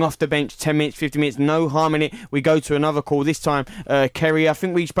said, coming off the bench, 10 minutes, 50 minutes, no harm in it. We go to another call. This time, Kerry, I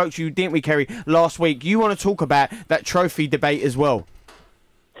think we spoke to you, didn't we, Kerry, last week? You want to talk about that trophy debate as well?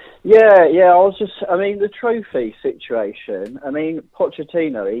 Yeah, the trophy situation.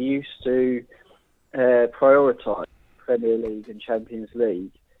 Pochettino, he used to prioritise Premier League and Champions League.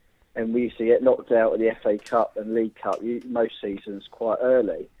 And we used to get knocked out of the FA Cup and League Cup most seasons quite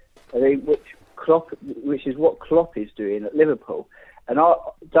early. Which is what Klopp is doing at Liverpool. And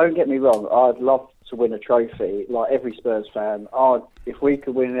don't get me wrong, I'd love to win a trophy, like every Spurs fan. If we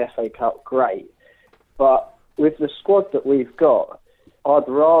could win an FA Cup, great. But with the squad that we've got,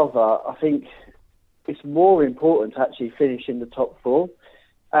 I think it's more important to actually finish in the top four.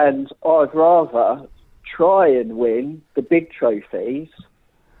 And I'd rather try and win the big trophies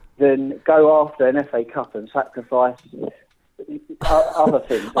than go after an FA Cup and sacrifice other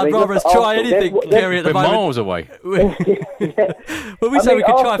things. I'd rather us try anything, Kerry, at the moment. We're miles away. Well, we say we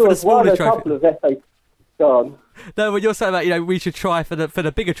could try for the smaller trophies. No, when you're saying about we should try for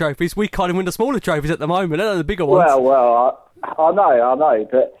the bigger trophies, we can't even win the smaller trophies at the moment. They're the bigger ones. Well, I know,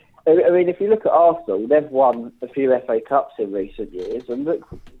 but if you look at Arsenal, they've won a few FA Cups in recent years, and look,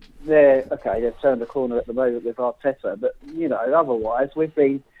 they've turned the corner at the moment with Arteta, but otherwise we've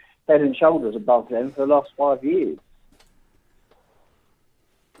been head and shoulders above them for the last 5 years.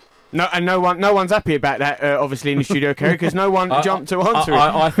 No, and no one's happy about that. Obviously in the studio, Kerry, because no one jumped to answer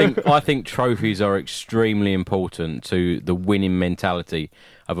it. I think trophies are extremely important to the winning mentality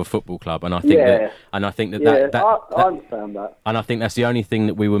of a football club, and I think that I understand that, and I think that's the only thing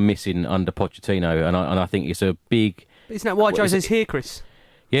that we were missing under Pochettino, and I think it's a big. Isn't that why Jose's here, Chris?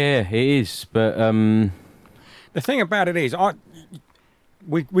 Yeah, it is, but the thing about it is,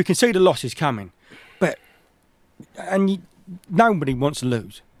 we can see the losses coming, nobody wants to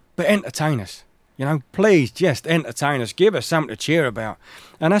lose. But entertain us, please just entertain us. Give us something to cheer about,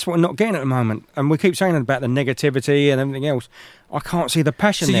 and that's what we're not getting at the moment. And we keep saying about the negativity and everything else. I can't see the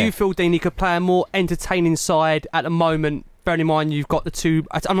passion there. So you feel, Dean, you could play a more entertaining side at the moment? Bearing in mind you've got the two.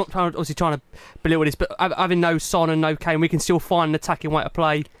 I'm not obviously trying to belittle this, but having no Son and no Kane, we can still find an attacking way to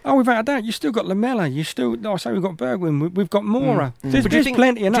play. Oh, without a doubt, you still got Lamella. We've got Bergwijn. We've got Moura. There's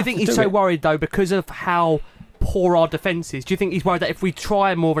plenty enough. Do you think he's so worried though because of how poor our defence is? Do you think he's worried that if we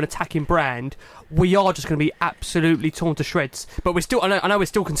try more of an attacking brand, we are just going to be absolutely torn to shreds? But we're still. I know we're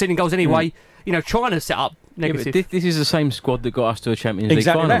still conceding goals anyway. Trying to set up negative. Yeah, this is the same squad that got us to a Champions League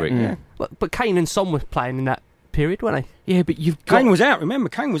final, Rick. Yeah. But Kane and Son were playing in that period, weren't they? Yeah, but Kane was out. Remember,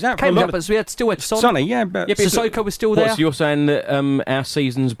 Kane was out. But we still had Son. Sonny, yeah, but Sissoko was still there. So you're saying that our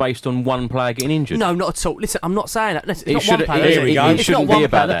season's based on one player getting injured? No, not at all. Listen, I'm not saying that. It's not one player. It shouldn't be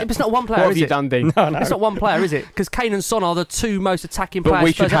about that. It's not one player. What have you done, Dean? No. It's not one player, is it? Because Kane and Son are the two most attacking players. But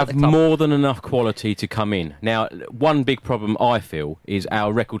we should have more than enough quality to come in. Now, one big problem I feel is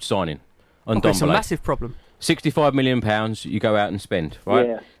our record signing on Ndombele. It's a massive problem. £65 million you go out and spend, right?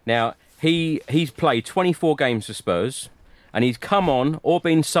 Yeah. Now, he's played 24 games for Spurs, and he's come on or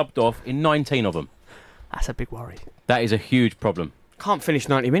been subbed off in 19 of them. That's a big worry. That is a huge problem. Can't finish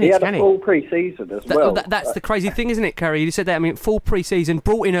 90 minutes, can he? He had a full pre-season as well. That's the crazy thing, isn't it, Kerry? You said that. Full pre-season,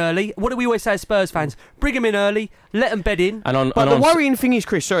 brought in early. What do we always say as Spurs fans? Bring him in early, let him bed in. But the worrying thing is,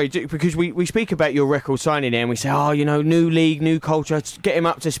 Chris, sorry, because we speak about your record signing there, and we say, new league, new culture, get him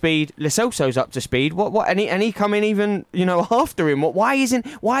up to speed. Lo Celso's up to speed. What? And he come in even, after him. Why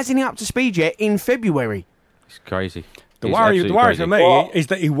isn't he up to speed yet in February? It's crazy. The worry for me is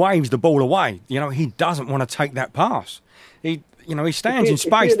that he waves the ball away. He doesn't want to take that pass. He stands in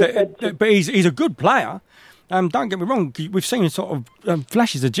space, but he's a good player. Don't get me wrong, we've seen sort of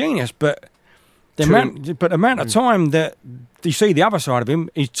flashes of genius, but the amount of time that you see the other side of him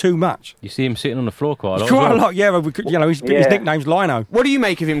is too much. You see him sitting on the floor quite a lot. Quite a lot, yeah. His nickname's Lino. What do you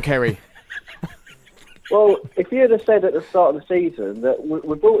make of him, Kerry? Well, if you had said at the start of the season that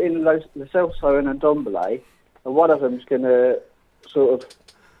we brought in Lo Celso and Ndombele, and one of them's going to sort of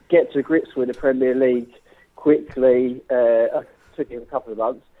get to grips with the Premier League quickly, it took him a couple of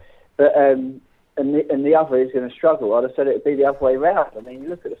months, but and the other is going to struggle, I'd have said it would be the other way round. You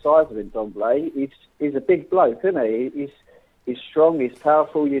look at the size of Ndombele, he's a big bloke, isn't he? He's strong, he's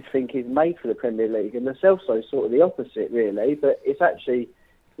powerful. You'd think he's made for the Premier League. And Lo Celso's sort of the opposite, really. But it's actually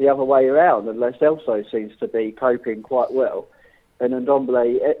the other way around. And Lo Celso seems to be coping quite well. And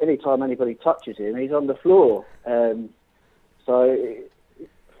Ndombele, any time anybody touches him, he's on the floor. So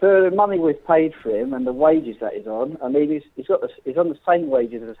for the money we've paid for him and the wages that he's on, I mean, he's on the same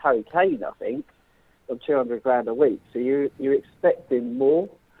wages as Harry Kane, I think, of $200,000 a week. So you're expecting more.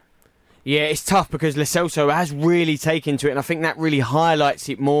 Yeah, it's tough because Lo Celso has really taken to it, and I think that really highlights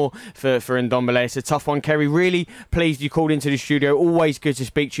it more for Ndombele. It's a tough one. Kerry, really pleased you called into the studio. Always good to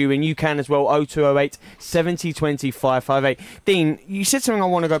speak to you, and you can as well. 0208 70 20 558. Dean, you said something I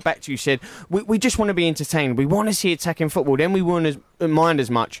want to go back to. You said, we just want to be entertained. We want to see attacking football. Then we won't mind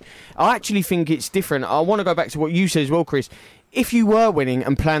as much. I actually think it's different. I want to go back to what you said as well, Chris. If you were winning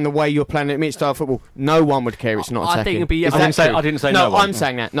and playing the way you're playing at mid-style football, no one would care it's not attacking. I think it'd be... I didn't say no one. I'm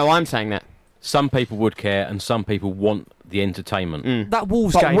saying that. No, I'm saying that. Some people would care, and some people want the entertainment. That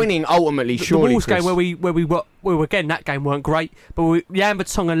Wolves but game, winning ultimately, surely. The Wolves Chris. game where we were again, that game weren't great, but the Amber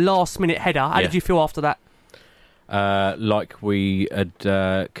Tonga last-minute header. How did you feel after that? Like we had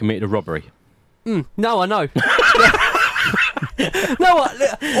committed a robbery. No, I know. No,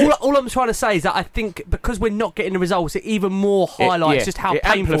 all I'm trying to say is that I think because we're not getting the results, it even more highlights just how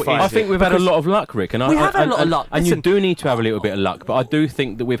painful it is. I think we've had a lot of luck, Rick. And we have had a lot of luck. And you do need to have a little bit of luck, but I do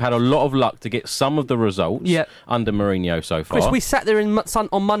think that we've had a lot of luck to get some of the results under Mourinho so far. Chris, we sat there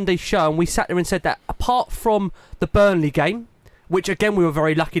on Monday's show and we sat there and said that apart from the Burnley game, which again we were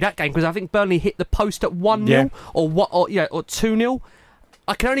very lucky that game because I think Burnley hit the post at 1-0 or 2-0.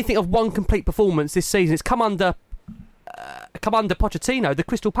 I can only think of one complete performance this season. It's come under Pochettino, the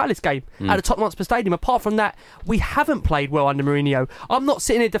Crystal Palace game at the Tottenham Hotspur Stadium. Apart from that, we haven't played well under Mourinho. I'm not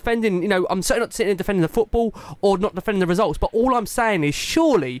sitting here defending, I'm certainly not sitting here defending the football or not defending the results, but all I'm saying is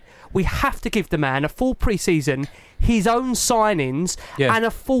surely we have to give the man a full pre-season, his own signings and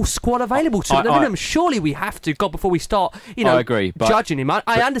a full squad available to him. Surely we have to, God, before we start, I agree, judging him. I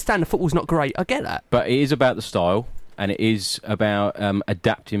understand the football's not great. I get that. But it is about the style. And it is about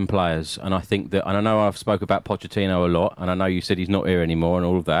adapting players. And I think that, and I know I've spoke about Pochettino a lot, and I know you said he's not here anymore and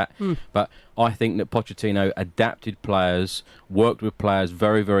all of that, but I think that Pochettino adapted players, worked with players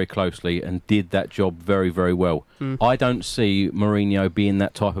very, very closely, and did that job very, very well. I don't see Mourinho being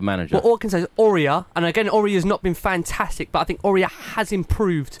that type of manager. Well, all I can say is Aurier, and again, Aurier's not been fantastic, but I think Aurier has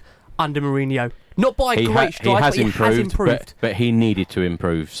improved under Mourinho. Not by a great stride, but he has improved. But he needed to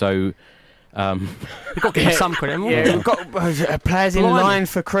improve, so... We've got to give him some credit. We've got players in line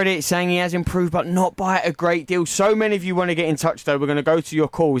for credit saying he has improved, but not by a great deal. So many of you want to get in touch, though. We're going to go to your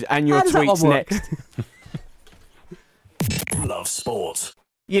calls and your tweets next. Love Sport.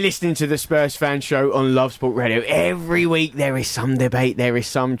 You're listening to the Spurs Fan Show on Love Sport Radio. Every week there is some debate, there is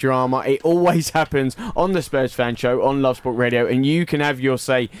some drama. It always happens on the Spurs Fan Show on Love Sport Radio, and you can have your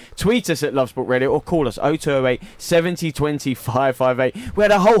say. Tweet us at Love Sport Radio or call us 0208 70 20 558. We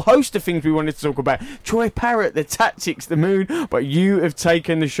had a whole host of things we wanted to talk about. Troy Parrott, the tactics, the mood, but you have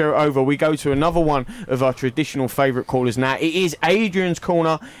taken the show over. We go to another one of our traditional favourite callers now. It is Adrian's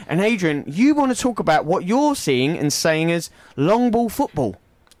Corner, and Adrian, you want to talk about what you're seeing and saying as long ball football.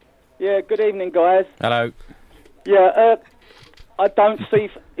 Yeah, good evening, guys. Hello. Yeah, I don't see...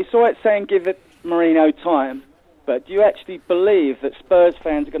 It's all right saying give it Mourinho time, but do you actually believe that Spurs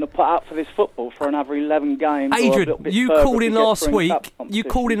fans are going to put up for this football for another 11 games? Adrian, you called in last week. You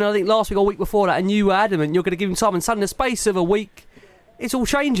called in, I think, last week or week before that, and you were adamant you're going to give him time, and suddenly in the space of a week, it's all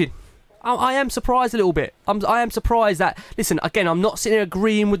changing. I am surprised a little bit. I am surprised that... Listen, again, I'm not sitting here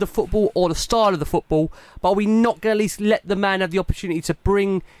agreeing with the football or the style of the football, but are we not going to at least let the man have the opportunity to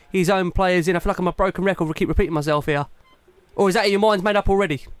bring his own players in? I feel like I'm a broken record. I keep repeating myself here. Or is that your mind's made up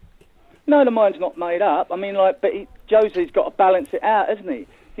already? No, the mind's not made up. I mean, but Jose's got to balance it out, hasn't he?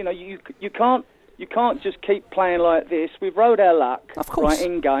 You know, you can't just keep playing like this. We've rode our luck, of course, right,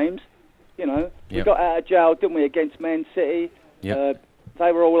 in games. You know, we got out of jail, didn't we, against Man City? Yep.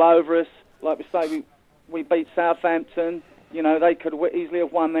 They were all over us. Like we say, we beat Southampton. You know, they could easily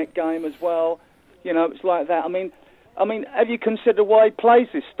have won that game as well. You know, it's like that. I mean, have you considered why he plays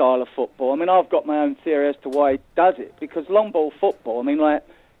this style of football? I mean, I've got my own theory as to why he does it. Because long ball football, I mean, like,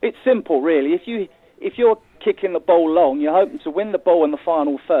 it's simple, really. If you're kicking the ball long, you're hoping to win the ball in the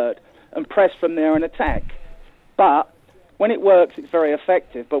final third and press from there and attack. But when it works, it's very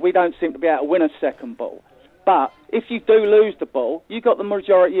effective. But we don't seem to be able to win a second ball. But if you do lose the ball, you've got the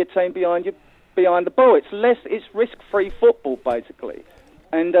majority of your team behind the ball. It's risk-free football, basically.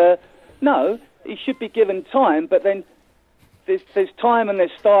 And no, he should be given time, but then there's time and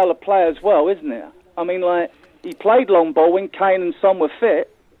there's style of play as well, isn't there? I mean, like, he played long ball when Kane and Son were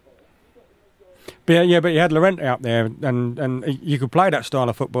fit. But you had Llorente out there, and you could play that style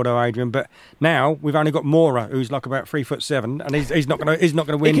of football, though, Adrian. But now we've only got Mora, who's like about 3'7", and he's not going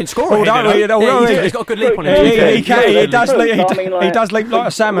to win. He can score. He's got a good leap on him. He does leap like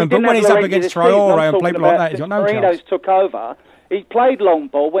a salmon. But when he's up against Traore and people like that, he's got no chance. Marino's took over. He played long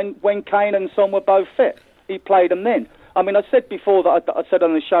ball when Kane and Son were both fit. He played them then. I mean, I said before that I said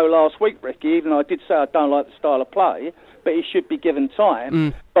on the show last week, Ricky, even though I did say I don't like the style of play, but he should be given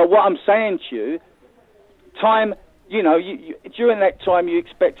time. But what I'm saying to you, time, during that time you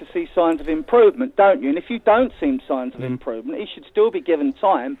expect to see signs of improvement, don't you? And if you don't see signs of improvement, he should still be given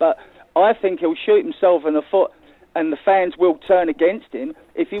time. But I think he'll shoot himself in the foot, and the fans will turn against him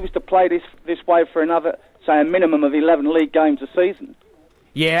if he was to play this way for another, say, a minimum of 11 league games a season.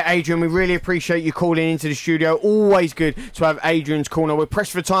 Yeah, Adrian, we really appreciate you calling into the studio. Always good to have Adrian's corner. We're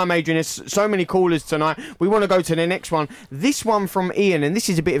pressed for time, Adrian. There's so many callers tonight. We want to go to the next one. This one from Ian, and this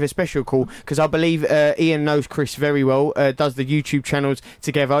is a bit of a special call because I believe Ian knows Chris very well, does the YouTube channels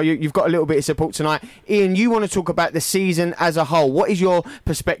together. You've got a little bit of support tonight. Ian, you want to talk about the season as a whole. What is your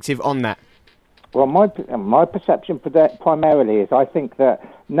perspective on that? Well, my perception for that primarily is I think that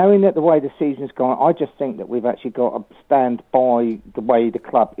knowing that the way the season's gone, I just think that we've actually got to stand by the way the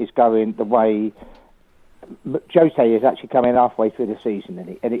club is going, the way Jose is actually coming halfway through the season,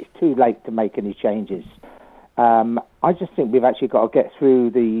 and it's too late to make any changes. I just think we've actually got to get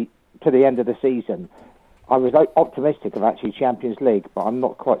through to the end of the season. I was optimistic of actually Champions League, but I'm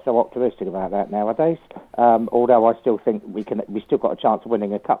not quite so optimistic about that nowadays. Although I still think we still got a chance of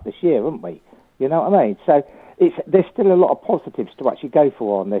winning a cup this year, haven't we? You know what I mean? So there's still a lot of positives to actually go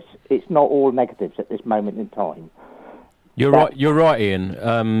for on this. It's not all negatives at this moment in time. You're right,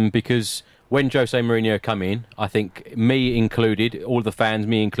 Ian. Because when Jose Mourinho come in, I think me included, all the fans,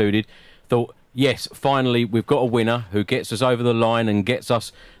 me included, thought, yes, finally we've got a winner who gets us over the line and gets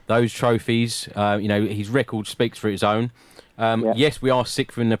us those trophies. His record speaks for its own. Yes, we are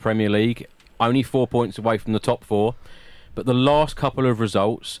sixth in the Premier League, only 4 points away from the top four. But the last couple of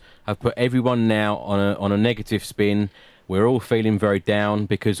results have put everyone now on a negative spin. We're all feeling very down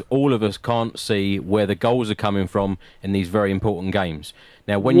because all of us can't see where the goals are coming from in these very important games.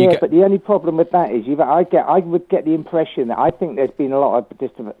 Now, but the only problem with that is I would get the impression that I think there's been a lot of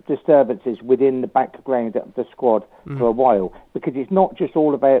disturbances within the background of the squad for a while, because it's not just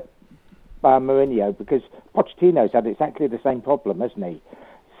all about Mourinho, because Pochettino's had exactly the same problem, hasn't he?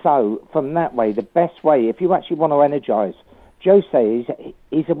 So, from that way, the best way, if you actually want to energise, Jose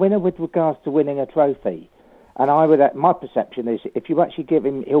is a winner with regards to winning a trophy. And my perception is, if you actually give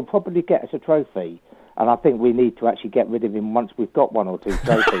him, he'll probably get us a trophy. And I think we need to actually get rid of him once we've got one or two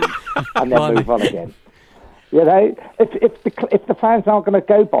trophies, and then move on again. You know, if the fans aren't going to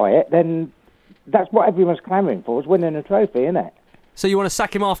go by it, then that's what everyone's clamouring for, is winning a trophy, isn't it? So you want to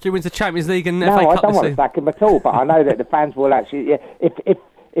sack him after he wins the Champions League and FA Cup? No, I don't want to sack him at all, but I know that the fans will actually...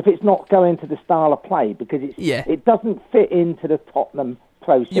 If it's not going to the style of play, because it doesn't fit into the Tottenham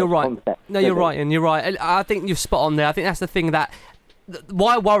process. You're right. Concept, no, you're right, and you're right. I think you're spot on there. I think that's the thing that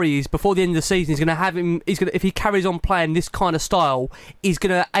why I worry is before the end of the season, he's going to have him. If he carries on playing this kind of style, he's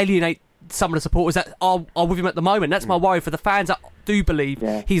going to alienate some of the supporters that are with him at the moment. That's my worry for the fans that do believe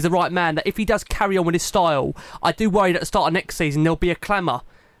he's the right man. That if he does carry on with his style, I do worry that at the start of next season there'll be a clamour,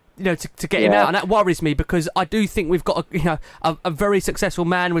 to get him out, and that worries me because I do think we've got a very successful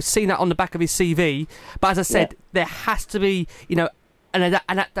man. We've seen that on the back of his CV. But as I said, there has to be an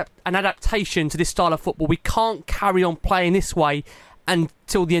adaptation to this style of football. We can't carry on playing this way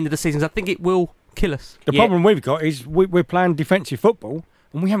until the end of the season. I think it will kill us. The problem we've got is we're playing defensive football.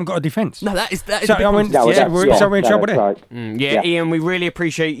 And we haven't got a defence. No, that is so, we're in trouble there. Right. Ian, we really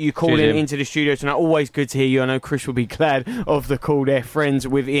appreciate you calling into the studio tonight. Always good to hear you. I know Chris will be glad of the call there. Friends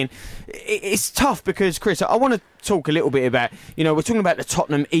with Ian. It's tough because, Chris, I want to talk a little bit about, we're talking about the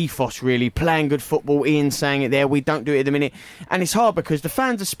Tottenham ethos, really, playing good football. Ian saying it there. We don't do it at the minute. And it's hard because the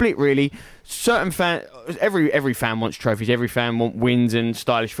fans are split, really. Certain fans, every fan wants trophies. Every fan wants wins and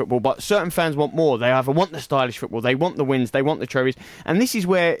stylish football. But certain fans want more. They either want the stylish football, they want the wins, they want the trophies. And this is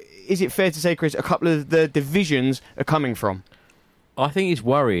where, is it fair to say, Chris, a couple of the divisions are coming from? I think it's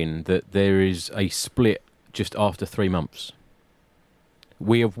worrying that there is a split just after 3 months.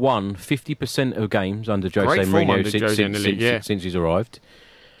 We have won 50% of games under Jose Mourinho since he's arrived.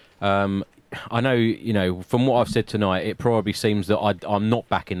 I know, from what I've said tonight, it probably seems that I'm not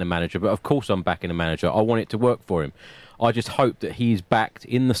backing the manager, but of course I'm backing the manager. I want it to work for him. I just hope that he's backed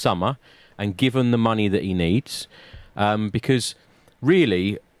in the summer and given the money that he needs, because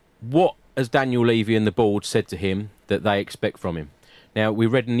really, what has Daniel Levy and the board said to him that they expect from him? Now, we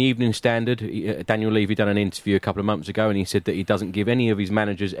read in the Evening Standard, Daniel Levy done an interview a couple of months ago, and he said that he doesn't give any of his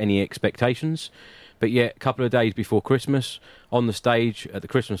managers any expectations. But yet, a couple of days before Christmas, on the stage at the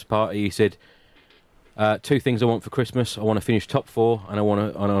Christmas party, he said, 2 things I want for Christmas. I want to finish top 4, and I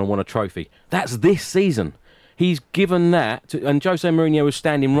want a trophy. That's this season. He's given that, and Jose Mourinho was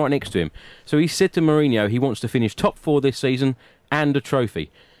standing right next to him. So he said to Mourinho he wants to finish top 4 this season and a trophy.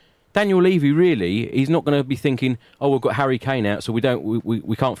 Daniel Levy, really, he's not going to be thinking, oh, we've got Harry Kane out, so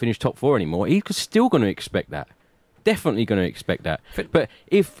we can't finish top 4 anymore. He's still going to expect that. Definitely going to expect that. But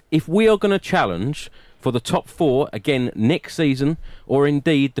if we are going to challenge for the top 4 again next season, or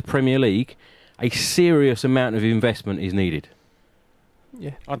indeed the Premier League, a serious amount of investment is needed.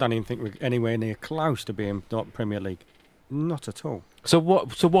 Yeah, I don't even think we're anywhere near close to being not Premier League. Not at all. So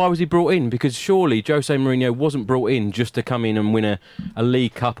why was he brought in? Because surely Jose Mourinho wasn't brought in just to come in and win a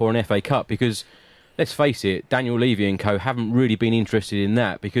League Cup or an FA Cup. Because let's face it, Daniel Levy and co haven't really been interested in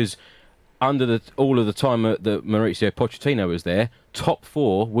that. Because under all of the time that Mauricio Pochettino was there, top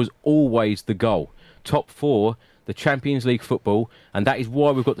 4 was always the goal. Top 4, the Champions League football, and that is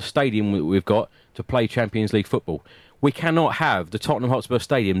why we've got the stadium we've got to play Champions League football. We cannot have the Tottenham Hotspur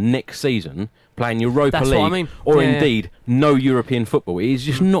Stadium next season playing Europa League or indeed no European football. It is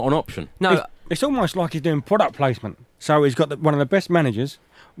just not an option. No, it's almost like he's doing product placement. So he's got one of the best managers,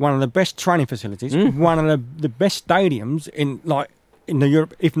 one of the best training facilities, one of the best stadiums in the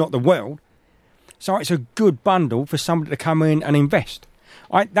Europe, if not the world. So it's a good bundle for somebody to come in and invest.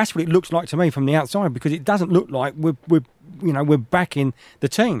 That's what it looks like to me from the outside, because it doesn't look like we're backing the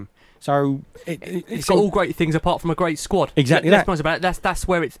team. So it's got all great things apart from a great squad. Exactly. Let's be honest about it. That's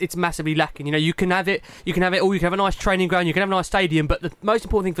where it's massively lacking. You can have it all. You can have a nice training ground. You can have a nice stadium. But the most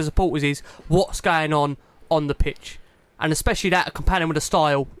important thing for supporters is what's going on the pitch, and especially that companion with a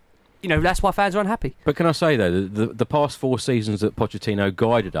style. That's why fans are unhappy. But can I say though, the past 4 seasons that Pochettino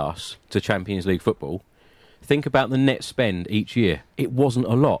guided us to Champions League football, think about the net spend each year. It wasn't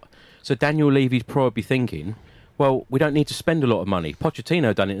a lot. So Daniel Levy's probably thinking, well, we don't need to spend a lot of money.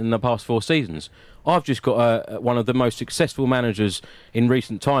 Pochettino done it in the past 4 seasons. I've just got one of the most successful managers in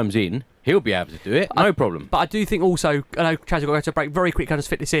recent times in. He'll be able to do it, no problem. But I do think also, I know Chaz, we've got to go to a break very quick, I'll just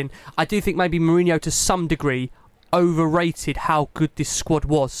fit this in. I do think maybe Mourinho to some degree overrated how good this squad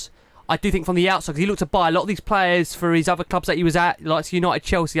was. I do think from the outside, because he looked to buy a lot of these players for his other clubs that he was at, like United,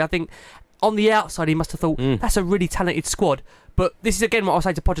 Chelsea. I think on the outside he must have thought, that's a really talented squad. But this is again what I'll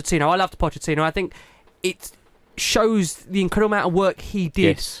say to Pochettino. I loved Pochettino. I think it shows the incredible amount of work he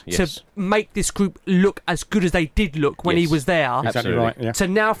did to make this group look as good as they did look when he was there. Exactly right. Yeah. So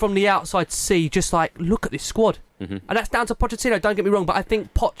now from the outside see, just like, look at this squad. And that's down to Pochettino, don't get me wrong, but I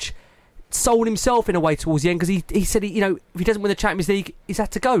think Poch sold himself in a way towards the end, because he said if he doesn't win the Champions League, he's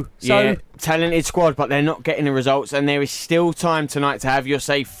had to go. So talented squad, but they're not getting the results, and there is still time tonight to have your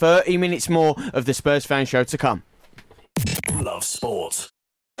say. 30 minutes more of the Spurs Fan Show to come. Love Sport.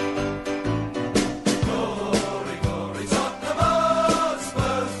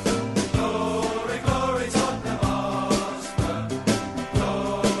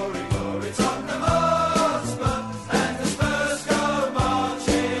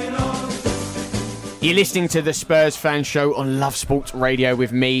 You're listening to the Spurs Fan Show on Love Sports Radio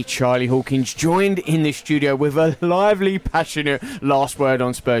with me, Charlie Hawkins, joined in the studio with a lively, passionate last word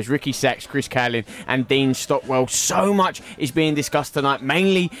on Spurs. Ricky Sachs, Chris Callin and Dean Stockwell. So much is being discussed tonight,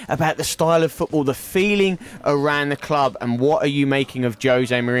 mainly about the style of football, the feeling around the club, and what are you making of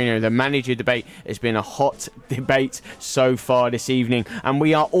Jose Mourinho? The manager debate has been a hot debate so far this evening, and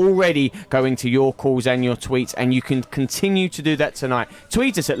we are already going to your calls and your tweets, and you can continue to do that tonight.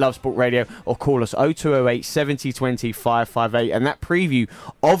 Tweet us at Love Sport Radio or call us 0208 70 20 558, and that preview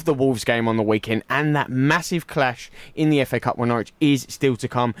of the Wolves game on the weekend and that massive clash in the FA Cup with Norwich is still to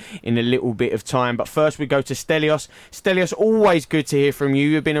come in a little bit of time. But first we go to Stelios. Stelios, always good to hear from you.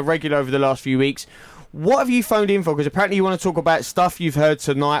 You've been a regular over the last few weeks. What have you phoned in for? Because apparently you want to talk about stuff you've heard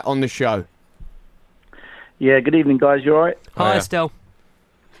tonight on the show. Yeah, good evening, guys. You all right? Hi, Stel.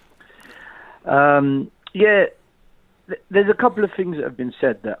 Yeah, there's a couple of things that have been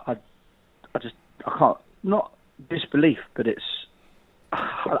said that I can't, not disbelief, but it's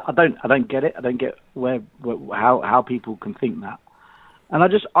I don't get it. I don't get how people can think that, and I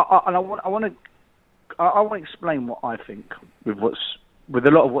want to explain what I think with a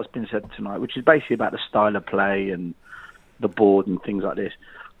lot of what's been said tonight, which is basically about the style of play and the board and things like this.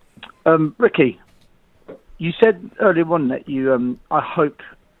 Ricky, you said earlier on that you I hope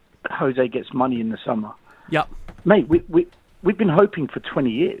Jose gets money in the summer. Yep, mate. We've been hoping for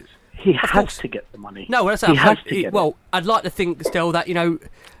 20 years. He has to get the money. No, well, I'd like to think still that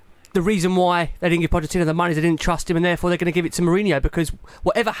the reason why they didn't give Pochettino the money is they didn't trust him, and therefore they're going to give it to Mourinho, because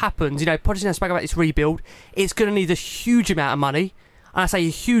whatever happens, Pochettino spoke about this rebuild, it's going to need a huge amount of money, and I say a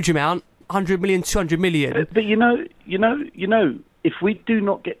huge amount, 100 million, 200 million. But if we do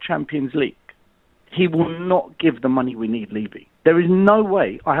not get Champions League, he will not give the money we need, Levy. There is no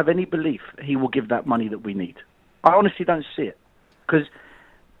way I have any belief he will give that money that we need. I honestly don't see it, because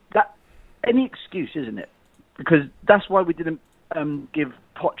that any excuse, isn't it? Because that's why we didn't give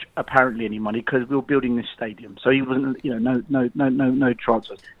Poch apparently any money, because we were building this stadium, so he wasn't, no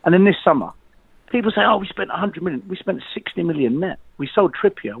transfers. And then this summer, people say, "Oh, we spent 100 million. We spent 60 million net. We sold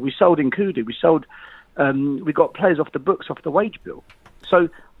Trippier. We sold Nkudu. We sold. We got players off the books, off the wage bill." So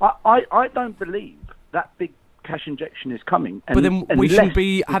I don't believe that big cash injection is coming. But then we shouldn't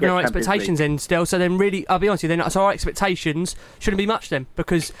be having our expectations then still. So then really, I'll be honest with you, so our expectations shouldn't be much then,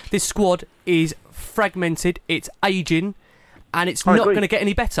 because this squad is fragmented, it's ageing, and it's not going to get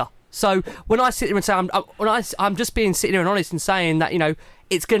any better. So when I sit here and say, I'm just sitting here and honest and saying that,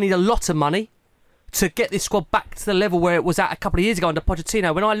 it's going to need a lot of money to get this squad back to the level where it was at a couple of years ago under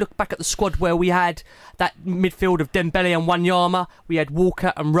Pochettino. When I look back at the squad where we had that midfield of Dembele and Wanyama, we had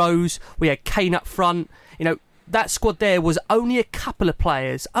Walker and Rose, we had Kane up front, that squad there was only a couple of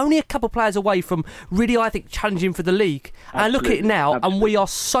players away from really, I think, challenging for the league. And I look at it now, and we are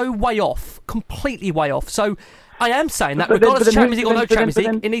so way off, completely way off. So I am saying that regardless of Champions League or no Champions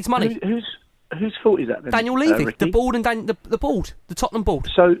League, it needs money. Whose fault is that then? Daniel Levy, the board and the board, the Tottenham board.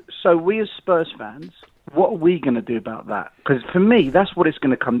 So we as Spurs fans, what are we going to do about that? Because for me, that's what it's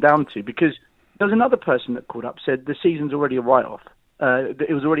going to come down to. Because there was another person that called up, said the season's already a write-off.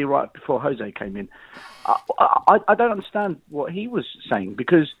 It was already right before Jose came in. I don't understand what he was saying,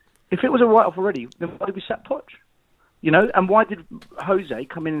 because if it was a write-off already, then why did we sack Poch? And why did Jose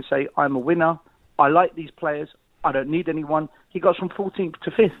come in and say, I'm a winner, I like these players, I don't need anyone? He got from 14th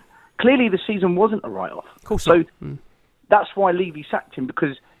to 5th. Clearly the season wasn't a write-off. So that's why Levy sacked him,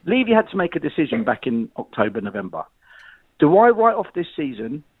 because Levy had to make a decision back in October, November. Do I write off this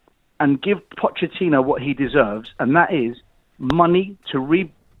season and give Pochettino what he deserves, and that is money to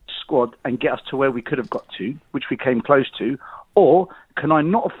rebuild squad and get us to where we could have got to, which we came close to, or can I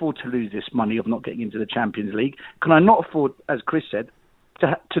not afford to lose this money of not getting into the Champions League? Can I not afford, as Chris said,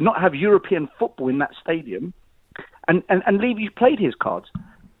 to not have European football in that stadium? And Levy played his cards.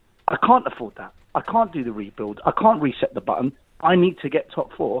 I can't afford that. I can't do the rebuild. I can't reset the button. I need to get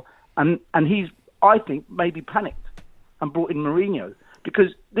top four. And he's, I think, maybe panicked and brought in Mourinho,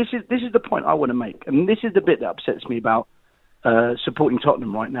 because this is the point I want to make, and this is the bit that upsets me about supporting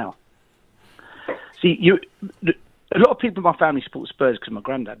Tottenham right now. See, a lot of people in my family support Spurs because of my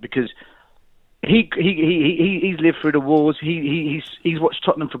granddad, because he's lived through the wars. He's watched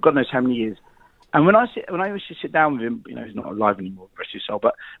Tottenham for God knows how many years. And when I used to sit down with him, he's not alive anymore, rest his soul.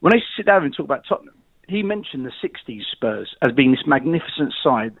 But when I used to sit down with him and talk about Tottenham, he mentioned the '60s Spurs as being this magnificent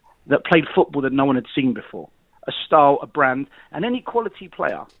side that played football that no one had seen before, a style, a brand, and any quality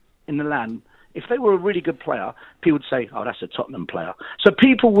player in the land. If they were a really good player, people would say, "Oh, that's a Tottenham player." So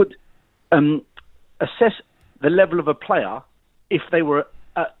people would assess the level of a player if they were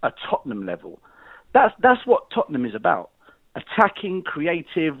at a Tottenham level. That's what Tottenham is about: attacking,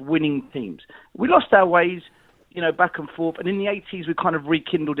 creative, winning teams. We lost our ways, back and forth, and in the '80s we kind of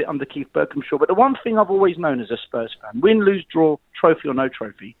rekindled it under Keith Birkinshaw. But the one thing I've always known as a Spurs fan: win, lose, draw, trophy or no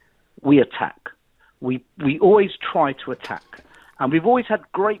trophy, we attack. We always try to attack. And we've always had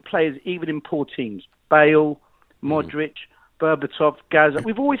great players, even in poor teams. Bale, Modric, Berbatov, Gaza.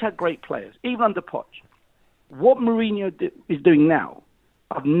 We've always had great players, even under Poch. What Mourinho is doing now,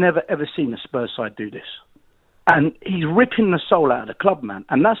 I've never, ever seen a Spurs side do this. And he's ripping the soul out of the club, man.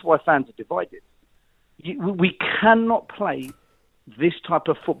 And that's why fans are divided. We cannot play this type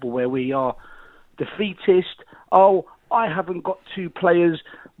of football where we are defeatist. Oh, I haven't got two players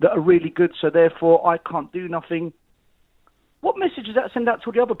that are really good, so therefore I can't do nothing. What message does that send out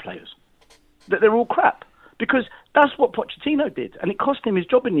to the other players? That they're all crap? Because that's what Pochettino did, and it cost him his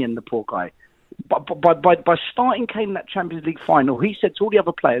job in the end, the poor guy. By starting Kane in that Champions League final, he said to all the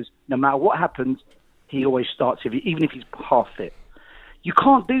other players, no matter what happens, he always starts, even if he's half fit. You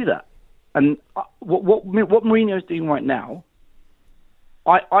can't do that. And what Mourinho is doing right now,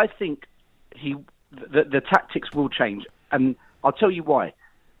 I think the tactics will change. And I'll tell you why.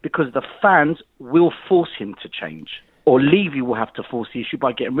 Because the fans will force him to change. Or Levy will have to force the issue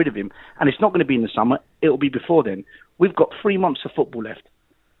by getting rid of him. And it's not going to be in the summer. It'll be before then. We've got 3 months of football left.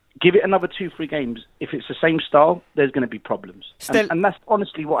 Give it another 2-3 games. If it's the same style, there's going to be problems. And that's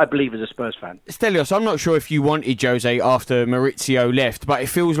honestly what I believe as a Spurs fan. Stelios, I'm not sure if you wanted Jose after Maurizio left, but it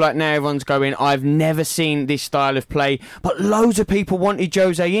feels like now everyone's going, I've never seen this style of play. But loads of people wanted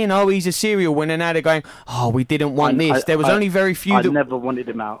Jose in. Oh, he's a serial winner. Now they're going, oh, we didn't want this. There was only very few I never wanted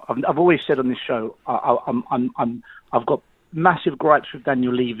him out. I've always said on this show, I've got massive gripes with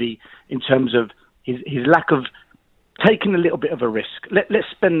Daniel Levy in terms of his lack of taking a little bit of a risk. Let's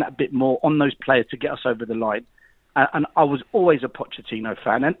spend that a bit more on those players to get us over the line. And I was always a Pochettino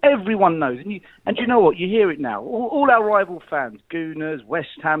fan, and everyone knows. And you know what? You hear it now. All our rival fans, Gooners, West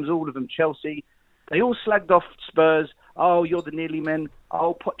Hams, all of them, Chelsea, they all slagged off Spurs. Oh, you're the nearly men.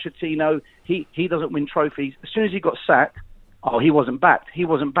 Oh, Pochettino, he doesn't win trophies. As soon as he got sacked, oh, he wasn't backed. He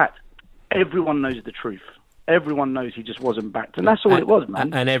wasn't backed. Everyone knows the truth. Everyone knows he just wasn't backed. And that's all it was,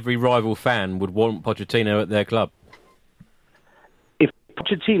 man. And every rival fan would want Pochettino at their club.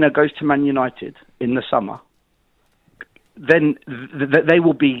 Pochettino goes to Man United in the summer, then they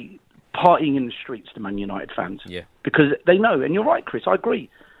will be partying in the streets, the Man United fans. Yeah. Because they know, and you're right, Chris, I agree.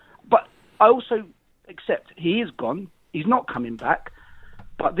 But I also accept he is gone, he's not coming back,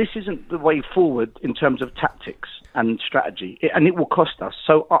 but this isn't the way forward in terms of tactics and strategy, and it will cost us.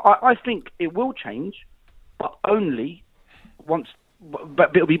 So I think it will change, but only once,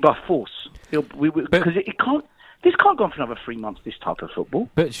 but it'll be by force. Because it can't. This can't go on for another 3 months, this type of football.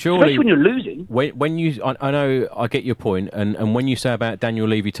 But surely, especially when you're losing. When you, I know, I get your point, and when you say about Daniel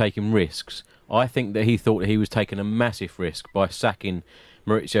Levy taking risks, I think that he thought he was taking a massive risk by sacking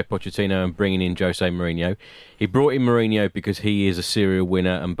Maurizio Pochettino and bringing in Jose Mourinho. He brought in Mourinho because he is a serial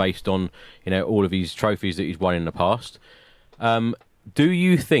winner and based on all of his trophies that he's won in the past. Do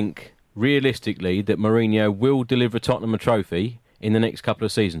you think, realistically, that Mourinho will deliver Tottenham a trophy in the next couple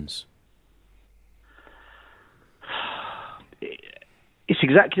of seasons? It's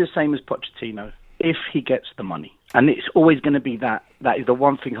exactly the same as Pochettino, if he gets the money. And it's always going to be that. That is the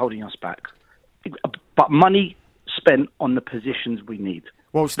one thing holding us back. But money spent on the positions we need.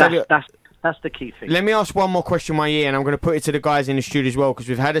 Well, that's the key thing. Let me ask one more question while you're here, and I'm going to put it to the guys in the studio as well, because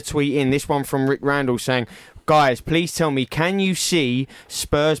we've had a tweet in, this one from Rick Randall, saying, guys, please tell me, can you see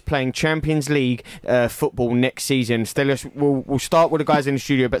Spurs playing Champions League football next season? Stelios, we'll start with the guys in the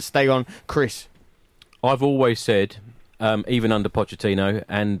studio, but stay on. Chris? I've always said, even under Pochettino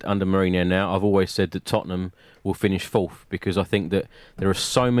and under Mourinho now, I've always said that Tottenham will finish fourth, because I think that there are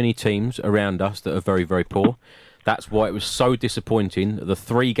so many teams around us that are very, very poor. That's why it was so disappointing. The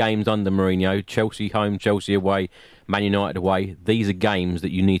 3 games under Mourinho, Chelsea home, Chelsea away, Man United away, these are games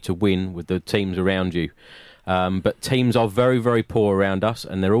that you need to win with the teams around you. But teams are very, very poor around us,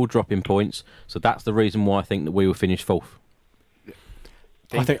 and they're all dropping points. So that's the reason why I think that we will finish fourth.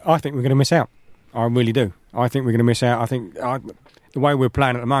 I think we're going to miss out. I really do. I think we're going to miss out. I think the way we're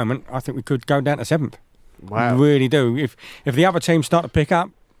playing at the moment, I think we could go down to 7th. Wow. I really do. If the other teams start to pick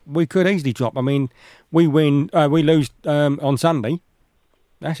up, we could easily drop. I mean, we lose on Sunday.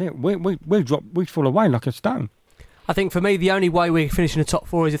 That's it. We drop. We fall away like a stone. I think for me, the only way we're finishing the top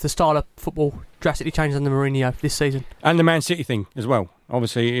 4 is if the style of football drastically changes under Mourinho this season. And the Man City thing as well.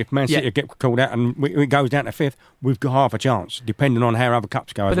 Obviously, if Man City get called out and it goes down to 5th, we've got half a chance, depending on how other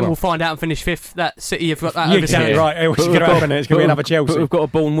cups go. But then we'll find out and finish 5th. That City have got that. You're exactly right. What's going to happen? It's going to be another Chelsea. But we've got a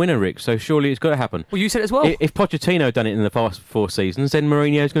born winner, Rick. So surely it's got to happen. Well, you said it as well. If Pochettino done it in the past 4 seasons, then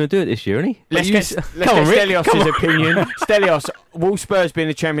Mourinho's going to do it this year, isn't he? Let's get Stelios' opinion. Stelios, will Spurs be in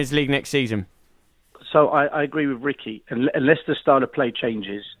the Champions League next season? So I agree with Ricky. Unless the style of play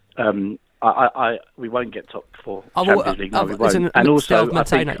changes, we won't get top 4 Champions League. No, we won't. And also, I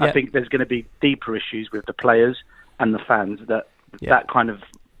think there's going to be deeper issues with the players and the fans. That kind of,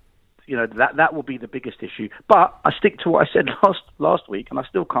 that will be the biggest issue. But I stick to what I said last week, and I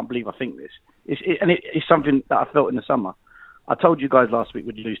still can't believe I think this. It's something that I felt in the summer. I told you guys last week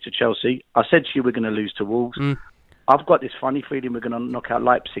we'd lose to Chelsea. I said to you we're going to lose to Wolves. I've got this funny feeling we're going to knock out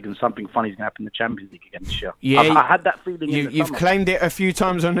Leipzig and something funny is going to happen in the Champions League again this year. Yeah, I had that feeling You've claimed it a few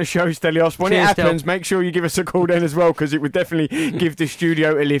times on the show, Stelios. When it happens, make sure you give us a call then as well, because it would definitely give the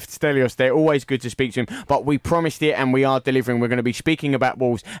studio a lift, Stelios. They're always good to speak to him. But we promised it and we are delivering. We're going to be speaking about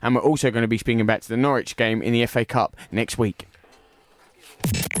Wolves, and we're also going to be speaking about the Norwich game in the FA Cup next week.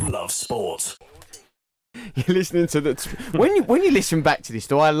 Love sport. You're listening to when you listen back to this,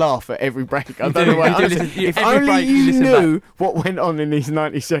 do I laugh at every break? I don't know why. If only you knew what went on in these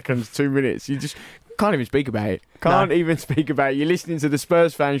 90 seconds, 2 minutes. You just can't even speak about it. Can't even speak about it. You're listening to the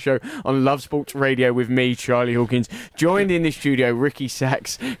Spurs Fan Show on Love Sports Radio with me, Charlie Hawkins. Joined in the studio, Ricky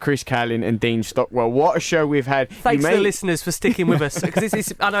Sachs, Chris Callin and Dean Stockwell. What a show we've had. Thanks to the listeners for sticking with us,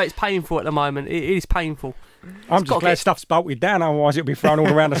 because I know it's painful at the moment. It is painful. I'm just glad stuff's bolted down, otherwise it'll be thrown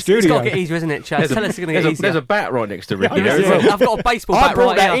all around the studio. It's got to get easier, isn't it, Chaz? Tell us it's going to get easier. There's a bat right next to Ricky. I've got a baseball bat I brought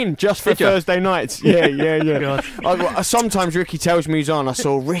right that here. in just for Thursday nights. Yeah. Sometimes Ricky tells me he's on. I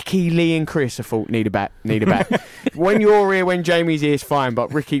saw Ricky, Lee and Chris. I thought, need a bat. When you're here, when Jamie's here, it's fine.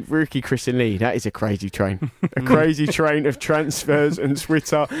 But Ricky, Chris and Lee, that is a crazy train. A crazy train of transfers and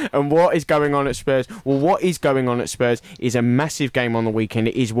Twitter. And what is going on at Spurs? Well, what is going on at Spurs is a massive game on the weekend.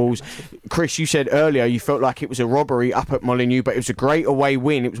 It is Wolves. Chris, you said earlier you felt like it was a robbery up at Molineux, but it was a great away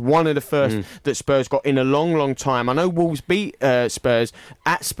win. It was one of the first that Spurs got in a long, long time. I know Wolves beat Spurs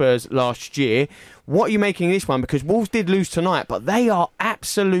at Spurs last year. What are you making of this one? Because Wolves did lose tonight, but they are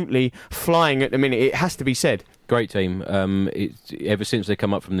absolutely flying at the minute. It has to be said. Great team. Ever since they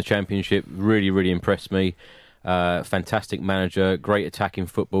come up from the Championship, really, really impressed me. Fantastic manager, great attacking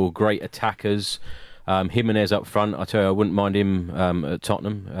football, great attackers. Jimenez up front, I tell you, I wouldn't mind him at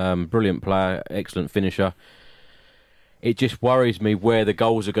Tottenham. Brilliant player, excellent finisher. It just worries me where the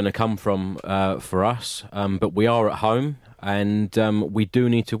goals are going to come from for us. But we are at home, and we do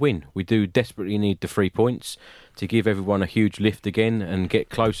need to win. We do desperately need the 3 points to give everyone a huge lift again and get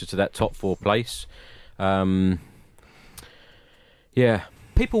closer to that top 4 place. People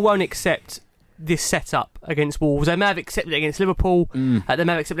won't accept this setup against Wolves. They may have accepted it against Liverpool, they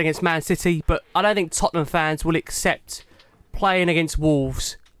may have accepted it against Man City, but I don't think Tottenham fans will accept playing against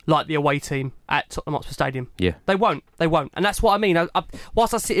Wolves like the away team at Tottenham Hotspur Stadium. Yeah. They won't. And that's what I mean.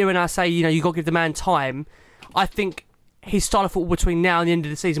 Whilst I sit here and I say, you've got to give the man time, I think his style of football between now and the end of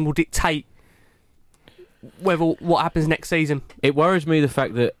the season will dictate what happens next season. It worries me the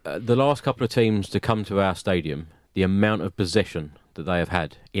fact that the last couple of teams to come to our stadium, the amount of possession that they have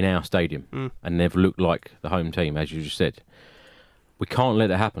had in our stadium and they've looked like the home team, as you just said. We can't let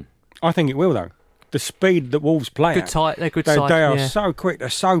that happen. I think it will, though. The speed that Wolves play they're good side. They are so quick, they're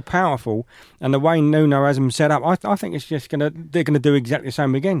so powerful, and the way Nuno has them set up, I think it's just they're going to do exactly the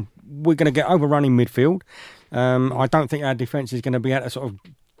same again. We're going to get overrun in midfield. I don't think our defence is going to be able to sort of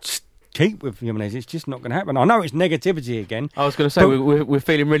keep with Jimenez. It's just not going to happen. I know it's negativity again. I was going to say, we're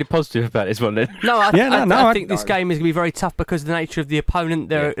feeling really positive about this one then. No, I think this game is going to be very tough because of the nature of the opponent.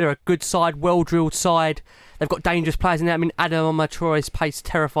 They're a good side, well-drilled side. They've got dangerous players in there. I mean, Adam Traore's pace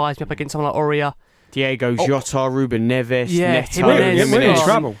terrifies me up against someone like Aurea. Diego Jota, Ruben Neves, Neto. We're in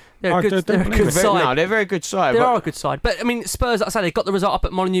trouble. They're a good side. No, they're a very good side. They are a good side. But, I mean, Spurs, like I say, they got the result up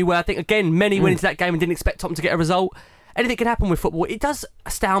at Molineux where I think, again, many went into that game and didn't expect Tottenham to get a result. Anything can happen with football. It does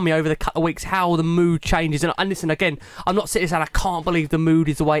astound me over the couple of weeks how the mood changes. And listen, again, I'm not sitting saying I can't believe the mood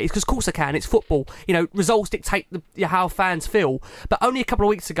is the way it is, because of course I can. It's football. Results dictate how fans feel. But only a couple of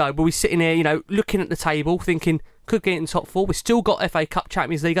weeks ago, were we sitting here, looking at the table, thinking, could get in top 4. We've still got FA Cup,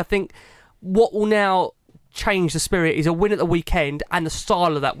 Champions League. I think what will now change the spirit is a win at the weekend and the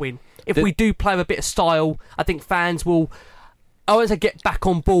style of that win. If we do play with a bit of style, I think fans will, I won't say get back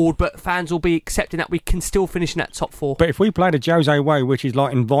on board, but fans will be accepting that we can still finish in that top 4. But if we play the Jose way, which is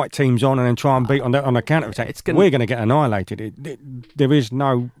like invite teams on and then try and beat on a counter-attack, we're going to get annihilated. There is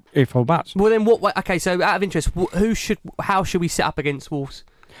no if or buts. Well, then okay, so out of interest, how should we set up against Wolves?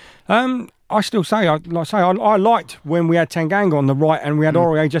 I still say, I liked when we had Tanganga on the right and we had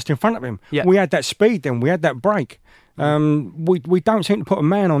Aurier just in front of him. Yeah. We had that speed then, we had that break. We don't seem to put a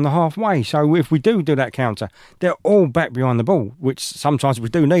man on the halfway, so if we do that counter, they're all back behind the ball, which sometimes we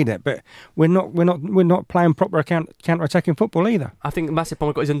do need it, but we're not playing proper counter-attacking football either. I think the massive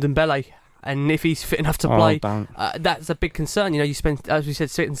problem we've got is Ndombele. And if he's fit enough to play, that's a big concern. You spend, as we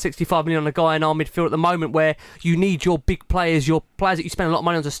said, 65 million on a guy in our midfield at the moment where you need your big players, your players that you spend a lot of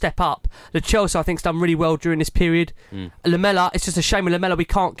money on to step up. The Chelsea, I think, has done really well during this period. Lamela, it's just a shame with Lamela we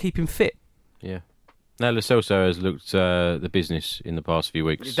can't keep him fit. Yeah. Now, Lo Celso has looked the business in the past few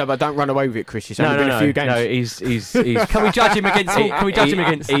weeks. But don't run away with it, Chris. It's only been a few games. No, he's Can we judge him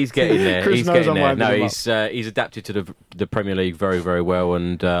against? He's getting there. Chris he's knows getting I'm there. No, winding he's adapted to the Premier League very, very well,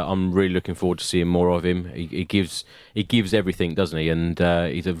 and I'm really looking forward to seeing more of him. He gives everything, doesn't he? And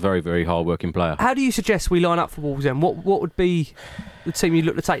he's a very, very hard-working player. How do you suggest we line up for Wolves then? What would be the team you'd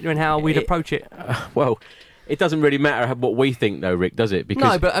look to take there and how we'd approach it? Well, it doesn't really matter what we think, though, Rick, does it? Because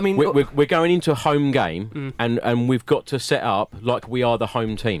no, but I mean, we're going into a home game, and we've got to set up like we are the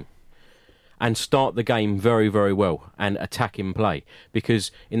home team, and start the game very, very well and attack in play.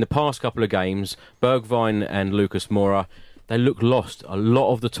 Because in the past couple of games, Bergwijn and Lucas Moura, they look lost a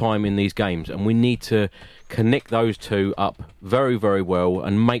lot of the time in these games, and we need to connect those two up very, very well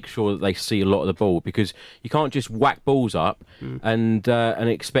and make sure that they see a lot of the ball, because you can't just whack balls up and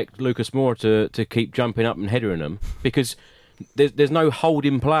expect Lucas Moura to keep jumping up and headering them, because there's no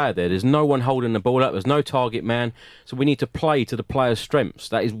holding player there. There's no one holding the ball up. There's no target man. So we need to play to the players' strengths.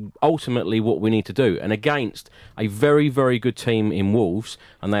 That is ultimately what we need to do. And against a very, very good team in Wolves,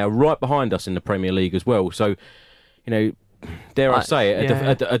 and they are right behind us in the Premier League as well. So, dare I say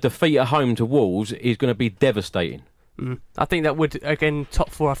it, a defeat at home to Wolves is going to be devastating. I think that would, again, top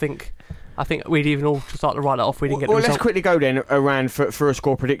four, I think we'd even all start to write that off. We didn't get the result. Let's quickly go then around for a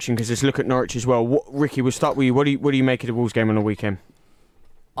score prediction, because let's look at Norwich as well. Ricky, we'll start with you. What do you make of the Wolves game on the weekend?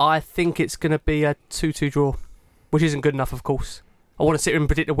 I think it's going to be a 2-2 draw, which isn't good enough, of course. I want to sit here and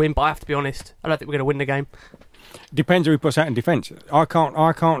predict a win, but I have to be honest. I don't think we're going to win the game. Depends who puts out in defence. I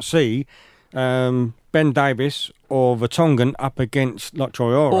can't see Ben Davies or Vertonghen up against like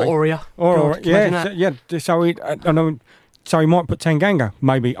Troy Ore. Or Yeah. So he might put Tanganga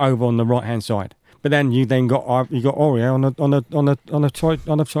maybe over on the right hand side, but then you got Ore on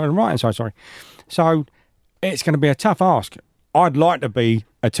the right hand side. Sorry, so it's going to be a tough ask. I'd like to be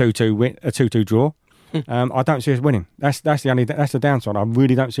a 2-2 win, a 2-2 draw. I don't see us winning. That's the downside. I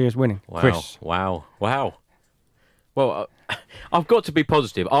really don't see us winning. Wow. Chris. Wow. Well, I've got to be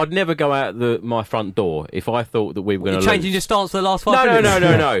positive. I'd never go out my front door if I thought that we were going to lose. You're changing your stance for the last 5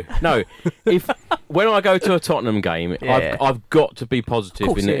 minutes? No. When I go to a Tottenham game, I've got to be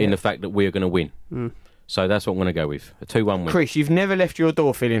positive in the fact that we're going to win. So that's what I'm going to go with, a 2-1 win. Chris, you've never left your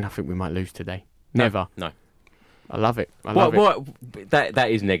door feeling, I think we might lose today. Never. No. I love it. That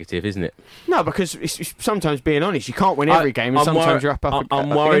is negative, isn't it? No, because it's sometimes being honest. You can't win every game, and sometimes you're up. I'm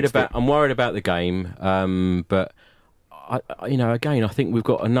worried about the game, but again, I think we've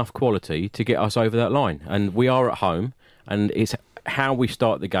got enough quality to get us over that line, and we are at home, and it's how we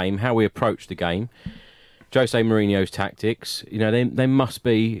start the game, how we approach the game. Jose Mourinho's tactics, they must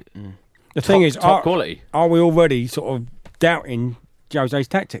be top quality. Are we already sort of doubting Jose's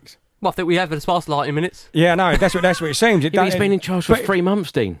tactics? Well, I think we have for the past 90 minutes. Yeah, no, that's what it seems. He's been in charge for 3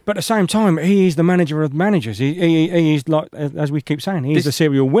 months, Dean. But at the same time, he is the manager of managers. He is, like, as we keep saying, he's the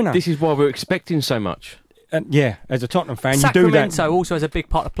serial winner. This is why we're expecting so much. As a Tottenham fan, Sacramento you do that. also has a big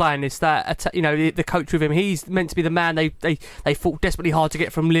part of playing this. That the coach with him, he's meant to be the man. They fought desperately hard to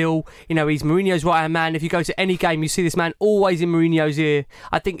get from Lille. He's Mourinho's right hand man. If you go to any game, you see this man always in Mourinho's ear.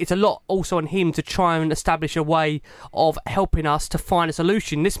 I think it's a lot also on him to try and establish a way of helping us to find a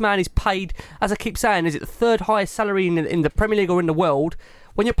solution. This man is paid, as I keep saying, is it the third highest salary in the Premier League or in the world?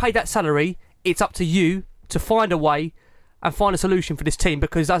 When you're paid that salary, it's up to you to find a way and find a solution for this team,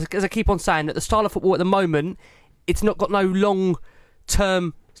 because as I keep on saying, that the style of football at the moment, it's not got no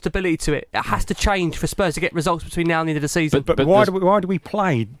long-term stability to it. It has to change for Spurs to get results between now and the end of the season. But why do we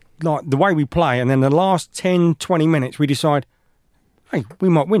play like the way we play, and then the last 10, 20 minutes we decide, hey, we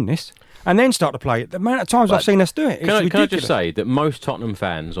might win this, and then start to play it? The amount of times I've seen us do it, can I just say that most Tottenham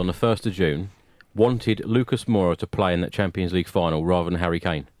fans on the 1st of June wanted Lucas Moura to play in that Champions League final rather than Harry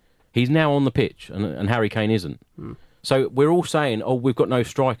Kane. He's now on the pitch, and Harry Kane isn't. So we're all saying, we've got no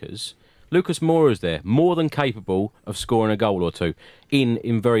strikers. Lucas Moura's there, more than capable of scoring a goal or two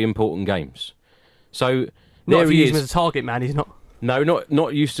in very important games. So not if you use him as a target man, he's not. No,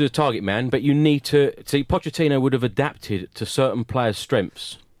 not used to the target man, but you need to see. Pochettino would have adapted to certain players'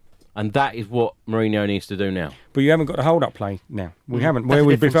 strengths, and that is what Mourinho needs to do now. But you haven't got the hold-up play now. We haven't. Where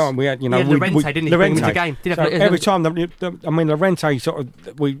we've been, we had, Lorente didn't he bring him into the game? So every time, Lorente sort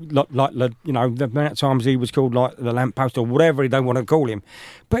of, the amount of times he was called like the lamppost or whatever they want to call him,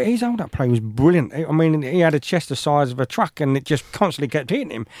 but his hold-up play was brilliant. I mean, he had a chest the size of a truck, and it just constantly kept hitting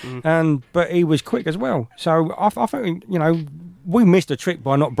him. But he was quick as well. So I think we missed a trick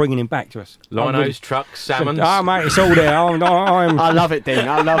by not bringing him back to us. Linos, trucks, salmons. Oh, mate, it's all there. I love it, Dean.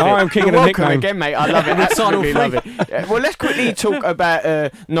 I love it. I'm king of the nickname again, mate. I love it. Absolutely love it. Well, let's quickly talk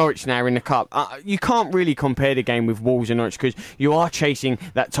about Norwich now in the Cup. You can't really compare the game with Wolves and Norwich, because you are chasing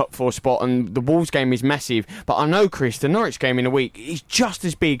that top 4 spot, and the Wolves game is massive. But I know, Chris, the Norwich game in a week is just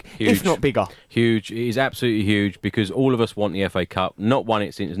as big, if not bigger. Huge. It is absolutely huge, because all of us want the FA Cup. Not won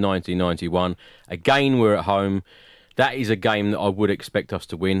it since 1991. Again, we're at home. That is a game that I would expect us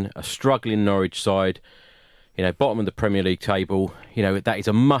to win. A struggling Norwich side, bottom of the Premier League table. That is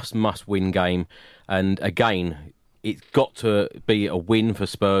a must-win game. And again, it's got to be a win for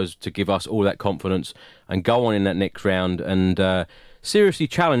Spurs to give us all that confidence and go on in that next round and seriously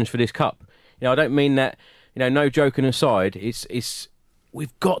challenge for this cup. I don't mean that. No joking aside.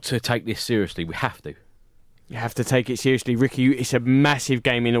 We've got to take this seriously. We have to. You have to take it seriously, Ricky. It's a massive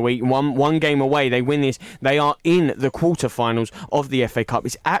game in a week. One game away, they win this. They are in the quarterfinals of the FA Cup.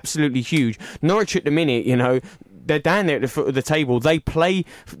 It's absolutely huge. Norwich at the minute, they're down there at the foot of the table. They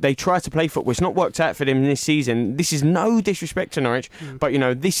try to play football. It's not worked out for them this season. This is no disrespect to Norwich, but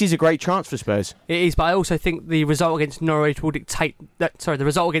this is a great chance for Spurs. It is, but I also think the result against Norwich will dictate the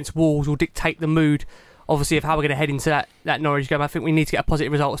result against Wolves will dictate the mood, obviously, of how we're going to head into that Norwich game. I think we need to get a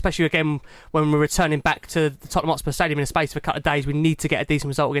positive result, especially again when we're returning back to the Tottenham Hotspur Stadium in a space of a couple of days. We need to get a decent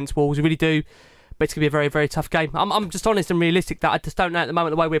result against Wolves. We really do. But it's going to be a very, very tough game. I'm just honest and realistic that I just don't know at the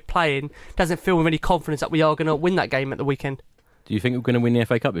moment the way we're playing doesn't feel with any confidence that we are going to win that game at the weekend. Do you think we're going to win the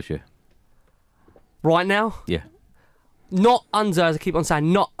FA Cup this year? Right now? Yeah. Not under, as I keep on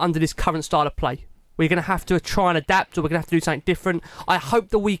saying, not under this current style of play. We're going to have to try and adapt, or we're going to have to do something different. I hope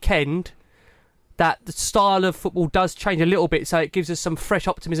the weekend that the style of football does change a little bit, so it gives us some fresh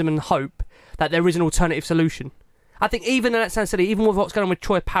optimism and hope that there is an alternative solution. I think even, and that sounds silly, even with what's going on with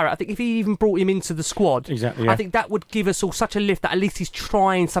Troy Parrott, I think if he even brought him into the squad, exactly, yeah. I think that would give us all such a lift that at least he's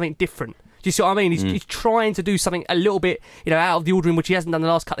trying something different. Do you see what I mean? He's trying to do something a little bit, out of the ordinary, which he hasn't done the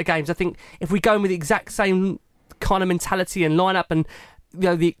last couple of games. I think if we go in with the exact same kind of mentality and lineup and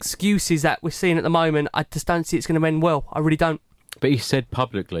the excuses that we're seeing at the moment, I just don't see it's going to end well. I really don't. But he said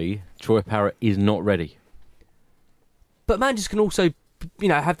publicly, Troy Parrott is not ready. But managers can also,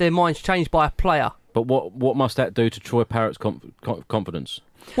 have their minds changed by a player. But what must that do to Troy Parrott's confidence?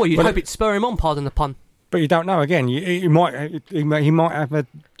 Well, you'd hope it'd spur him on, pardon the pun. But you don't know. Again, he might have a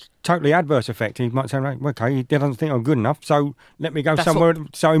totally adverse effect. He might say, right, okay, he doesn't think I'm good enough, so let me go somewhere.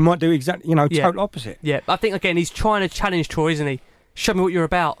 So he might do exactly, total opposite. Yeah, I think again he's trying to challenge Troy, isn't he? Show me what you're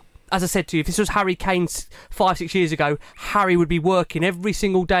about. As I said to you, if this was Harry Kane 5-6 years ago, Harry would be working every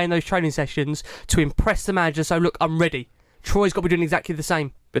single day in those training sessions to impress the manager. So look, I'm ready. Troy's got to be doing exactly the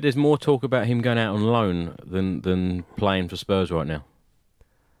same. But there's more talk about him going out on loan than playing for Spurs right now.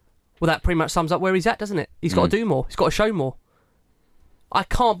 Well, that pretty much sums up where he's at, doesn't it? He's got to do more. He's got to show more. I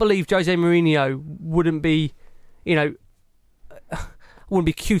can't believe Jose Mourinho wouldn't be, wouldn't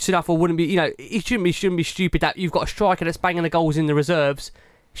be cute enough, or wouldn't be, he shouldn't be stupid that you've got a striker that's banging the goals in the reserves.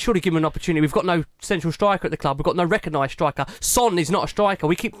 Surely give him an opportunity. We've got no central striker at the club. We've got no recognised striker. Son is not a striker.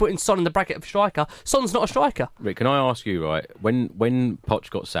 We keep putting Son in the bracket of striker. Son's not a striker. Rick, can I ask you, right, when Poch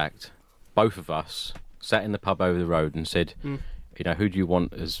got sacked, both of us sat in the pub over the road and said, who do you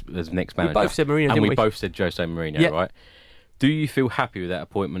want as next manager? We both said Mourinho, and didn't we? both said Jose Mourinho, right? Do you feel happy with that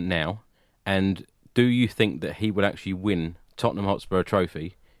appointment now? And do you think that he would actually win Tottenham Hotspur a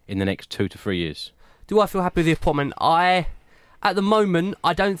trophy in the next 2 to 3 years? Do I feel happy with the appointment? At the moment,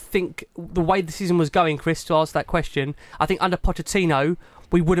 I don't think the way the season was going, Chris, to ask that question, I think under Pochettino,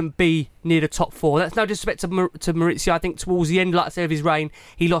 we wouldn't be near the top 4. That's no disrespect to Maurizio. I think towards the end, like I say, of his reign,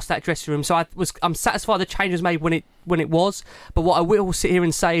 he lost that dressing room. So I'm satisfied the change was made when it was. But what I will sit here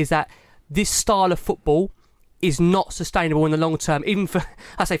and say is that this style of football is not sustainable in the long term. Even for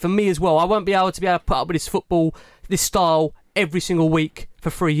me as well. I won't be able to put up with this football, this style, every single week for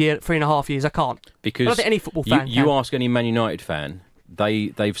 3.5 years. I can't. Because I don't think any football fan you ask any Man United fan,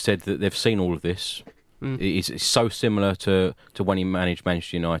 they've said that they've seen all of this. It's so similar to when he managed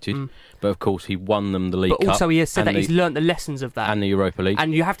Manchester United. But of course he won them the League Cup. But also he has said that he's learnt the lessons of that. And the Europa League.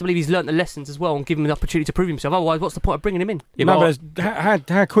 And you have to believe he's learnt the lessons as well and give him the opportunity to prove himself. Otherwise, what's the point of bringing him in? Yeah,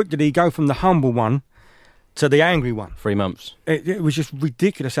 how quick did he go from the humble one to the angry one? 3 months. It was just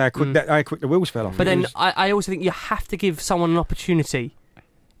ridiculous how quick the wheels fell off. But then I also think you have to give someone an opportunity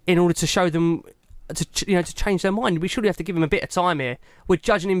in order to show them to change their mind. We surely have to give him a bit of time here. We're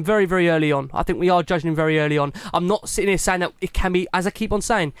judging him very, very early on. I think we are judging him very early on. I'm not sitting here saying that it can be, as I keep on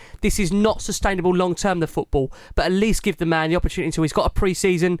saying, this is not sustainable long term, the football, but at least give the man the opportunity until he's got a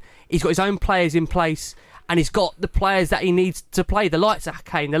pre-season, he's got his own players in place, and he's got the players that he needs to play. The likes of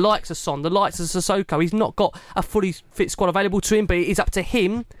Kane, the likes of Son, the likes of Sissoko. He's not got a fully fit squad available to him, but it is up to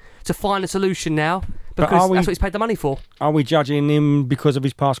him to find a solution now, because that's what he's paid the money for. Are we judging him because of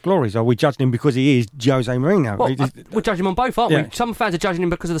his past glories? Are we judging him because he is Jose Mourinho? Well, we're judging him on both, aren't we? Some fans are judging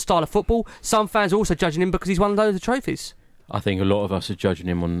him because of the style of football. Some fans are also judging him because he's won loads of trophies. I think a lot of us are judging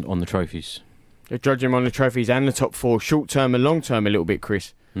him on the trophies. They're judging him on the trophies and the top 4, short term and long term a little bit,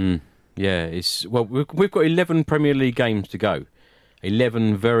 Chris. Yeah, we've got 11 Premier League games to go.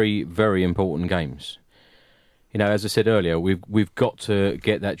 11 very, very important games. As I said earlier, we've got to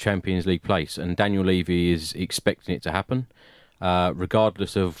get that Champions League place, and Daniel Levy is expecting it to happen,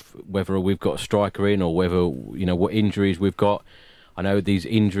 regardless of whether we've got a striker in or whether what injuries we've got. I know these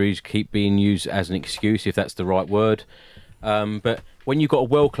injuries keep being used as an excuse, if that's the right word. But when you've got a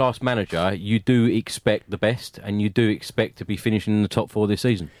world-class manager, you do expect the best, and you do expect to be finishing in the top 4 this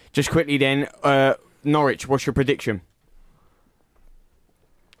season. Just quickly then, Norwich, what's your prediction?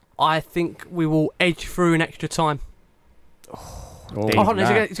 I think we will edge through in extra time. No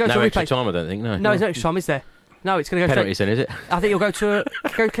extra time, I don't think. No, there's no extra time, is there? No, it's going to go penalties then, is it? I think you'll go to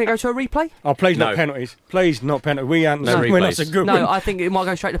can it go to a replay? Oh, please No. not penalties. Please not penalties. We're not replays. so good. No, I think it might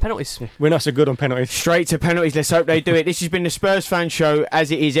go straight to penalties. We're not so good on penalties. Straight to penalties. Let's hope they do it. This has been the Spurs Fan Show,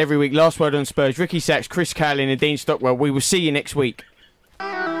 as it is every week. Last word on Spurs. Ricky Sachs, Chris Callin and Dean Stockwell. We will see you next week.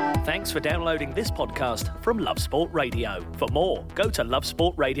 Thanks for downloading this podcast from Love Sport Radio. For more, go to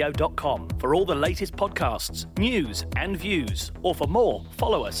lovesportradio.com for all the latest podcasts, news and views. Or for more,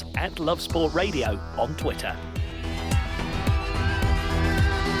 follow us at Love Sport Radio on Twitter.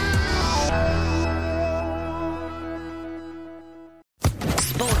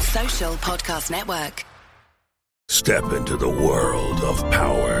 Sports Social Podcast Network. Step into the world of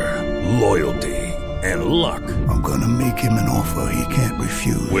power, loyalty, and luck. I'm gonna make him an offer he can't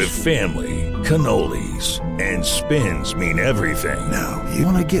refuse. With family, cannolis, and spins mean everything. Now, you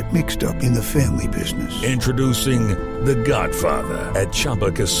wanna get mixed up in the family business. Introducing The Godfather at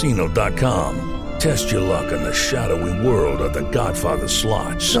ChumbaCasino.com. Test your luck in the shadowy world of The Godfather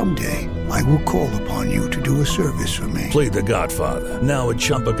slot. Someday, I will call upon you to do a service for me. Play The Godfather now at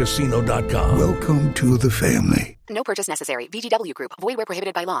ChumbaCasino.com. Welcome to the family. No purchase necessary. VGW Group. Void where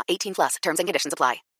prohibited by law. 18+. Terms and conditions apply.